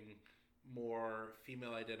exploring more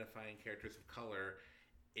female identifying characters of color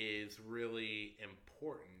is really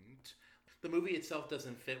important. The movie itself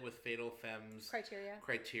doesn't fit with Fatal Femmes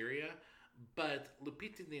criteria, but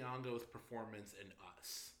Lupita Nyong'o's performance in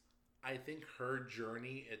Us, I think her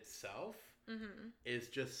journey itself is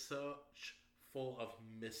just such full of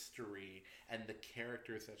mystery, and the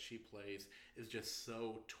characters that she plays is just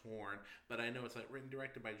so torn. But I know it's like written,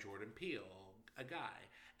 directed by Jordan Peele, a guy,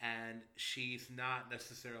 and she's not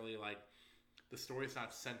necessarily like, the story's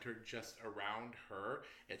not centered just around her,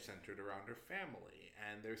 it's centered around her family,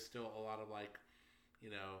 and there's still a lot of, like, you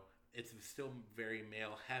know, it's still very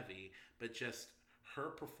male heavy, but just her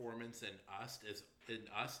performance in Us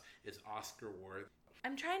is Oscar worthy.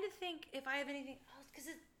 I'm trying to think if I have anything else, because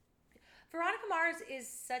Veronica Mars is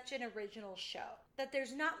such an original show that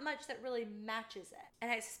there's not much that really matches it. And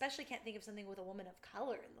I especially can't think of something with a woman of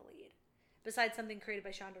color in the lead, besides something created by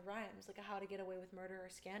Shonda Rhimes, like a How to Get Away with Murder or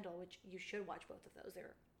Scandal, which you should watch both of those.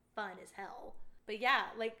 They're fun as hell. But yeah,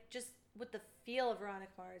 like, just with the feel of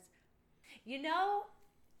Veronica Mars, you know,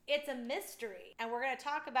 it's a mystery, and we're going to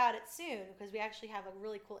talk about it soon because we actually have a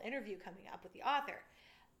really cool interview coming up with the author.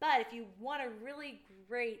 But if you want a really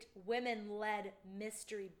great women-led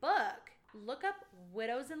mystery book, look up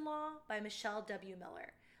Widows-in-Law by Michelle W.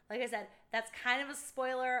 Miller. Like I said, that's kind of a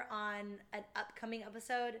spoiler on an upcoming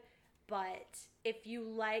episode, but if you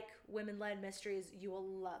like women-led mysteries, you will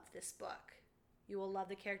love this book. You will love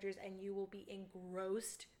the characters, and you will be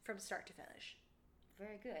engrossed from start to finish.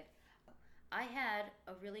 Very good. I had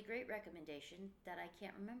a really great recommendation that I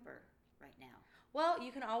can't remember right now. Well,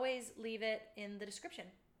 you can always leave it in the description.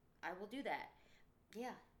 I will do that.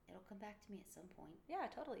 Yeah, it'll come back to me at some point. Yeah,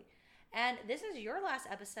 totally. And this is your last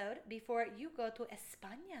episode before you go to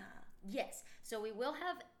España. Yes, so we will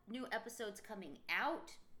have new episodes coming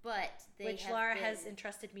out, but which Laura has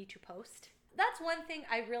entrusted me to post. That's one thing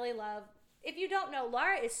I really love. If you don't know,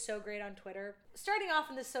 Laura is so great on Twitter. Starting off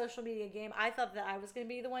in the social media game, I thought that I was going to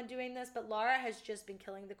be the one doing this, but Laura has just been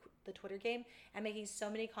killing the Twitter game and making so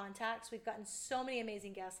many contacts. We've gotten so many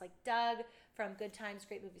amazing guests, like Doug from Good Times,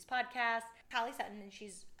 Great Movies podcast, Callie Sutton, and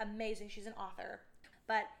she's amazing. She's an author.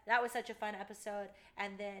 But that was such a fun episode.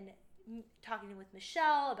 And then talking with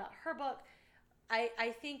Michelle about her book.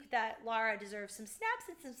 I think that Lara deserves some snaps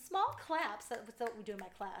and some small claps. That's what we do in my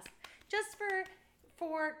class. Just for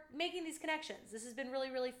making these connections. This has been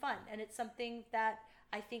really, really fun. And it's something that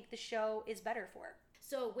I think the show is better for.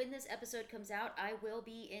 So when this episode comes out, I will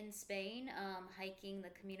be in Spain, hiking the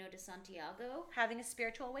Camino de Santiago. Having a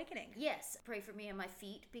spiritual awakening. Yes. Pray for me and my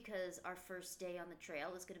feet, because our first day on the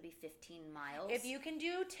trail is going to be 15 miles. If you can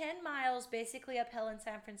do 10 miles basically uphill in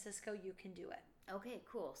San Francisco, you can do it. Okay,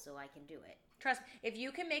 cool. So I can do it. Trust me. If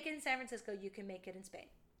you can make it in San Francisco, you can make it in Spain.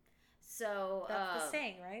 So that's the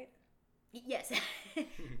saying, right? Yes.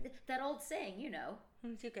 That old saying, you know.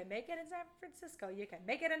 If you can make it in San Francisco, you can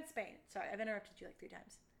make it in Spain. Sorry, I've interrupted you like 3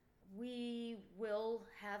 times. We will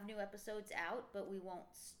have new episodes out, but we won't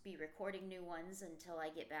be recording new ones until I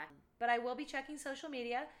get back. But I will be checking social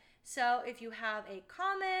media. So if you have a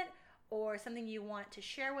comment or something you want to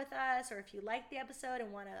share with us, or if you like the episode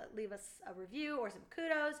and want to leave us a review or some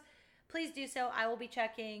kudos, please do so. I will be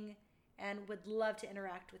checking and would love to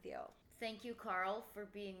interact with you. Thank you, Carl, for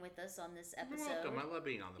being with us on this episode. You're welcome. I love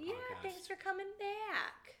being on the podcast. Yeah, thanks for coming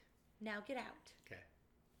back. Now get out. Okay.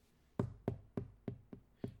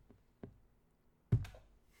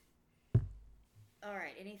 All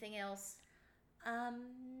right. Anything else?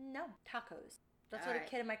 No. Tacos. That's All what right. a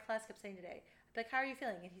kid in my class kept saying today. I'd be like, how are you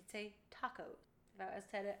feeling? And he'd say, tacos.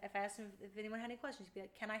 If I asked him if anyone had any questions, he'd be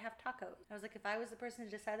like, can I have tacos? I was like, if I was the person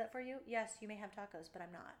to decide that for you, yes, you may have tacos, but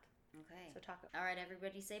I'm not. Okay. So taco. All right,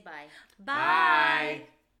 everybody say bye. Bye.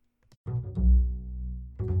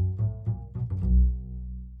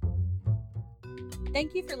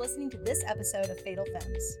 Thank you for listening to this episode of Fatal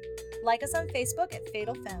Femmes. Like us on Facebook at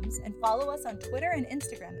Fatal Femmes and follow us on Twitter and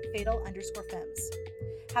Instagram at Fatal_Femmes.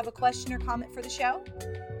 Have a question or comment for the show?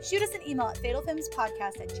 Shoot us an email at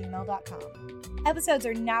fatalfemmespodcast@gmail.com. Episodes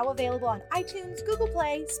are now available on iTunes, Google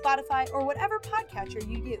Play, Spotify, or whatever podcatcher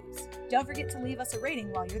you use. Don't forget to leave us a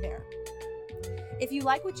rating while you're there. If you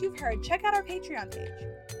like what you've heard, check out our Patreon page.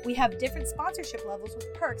 We have different sponsorship levels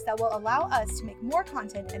with perks that will allow us to make more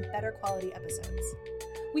content and better quality episodes.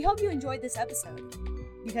 We hope you enjoyed this episode,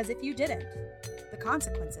 because if you didn't, the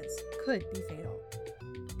consequences could be fatal.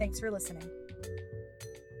 Thanks for listening.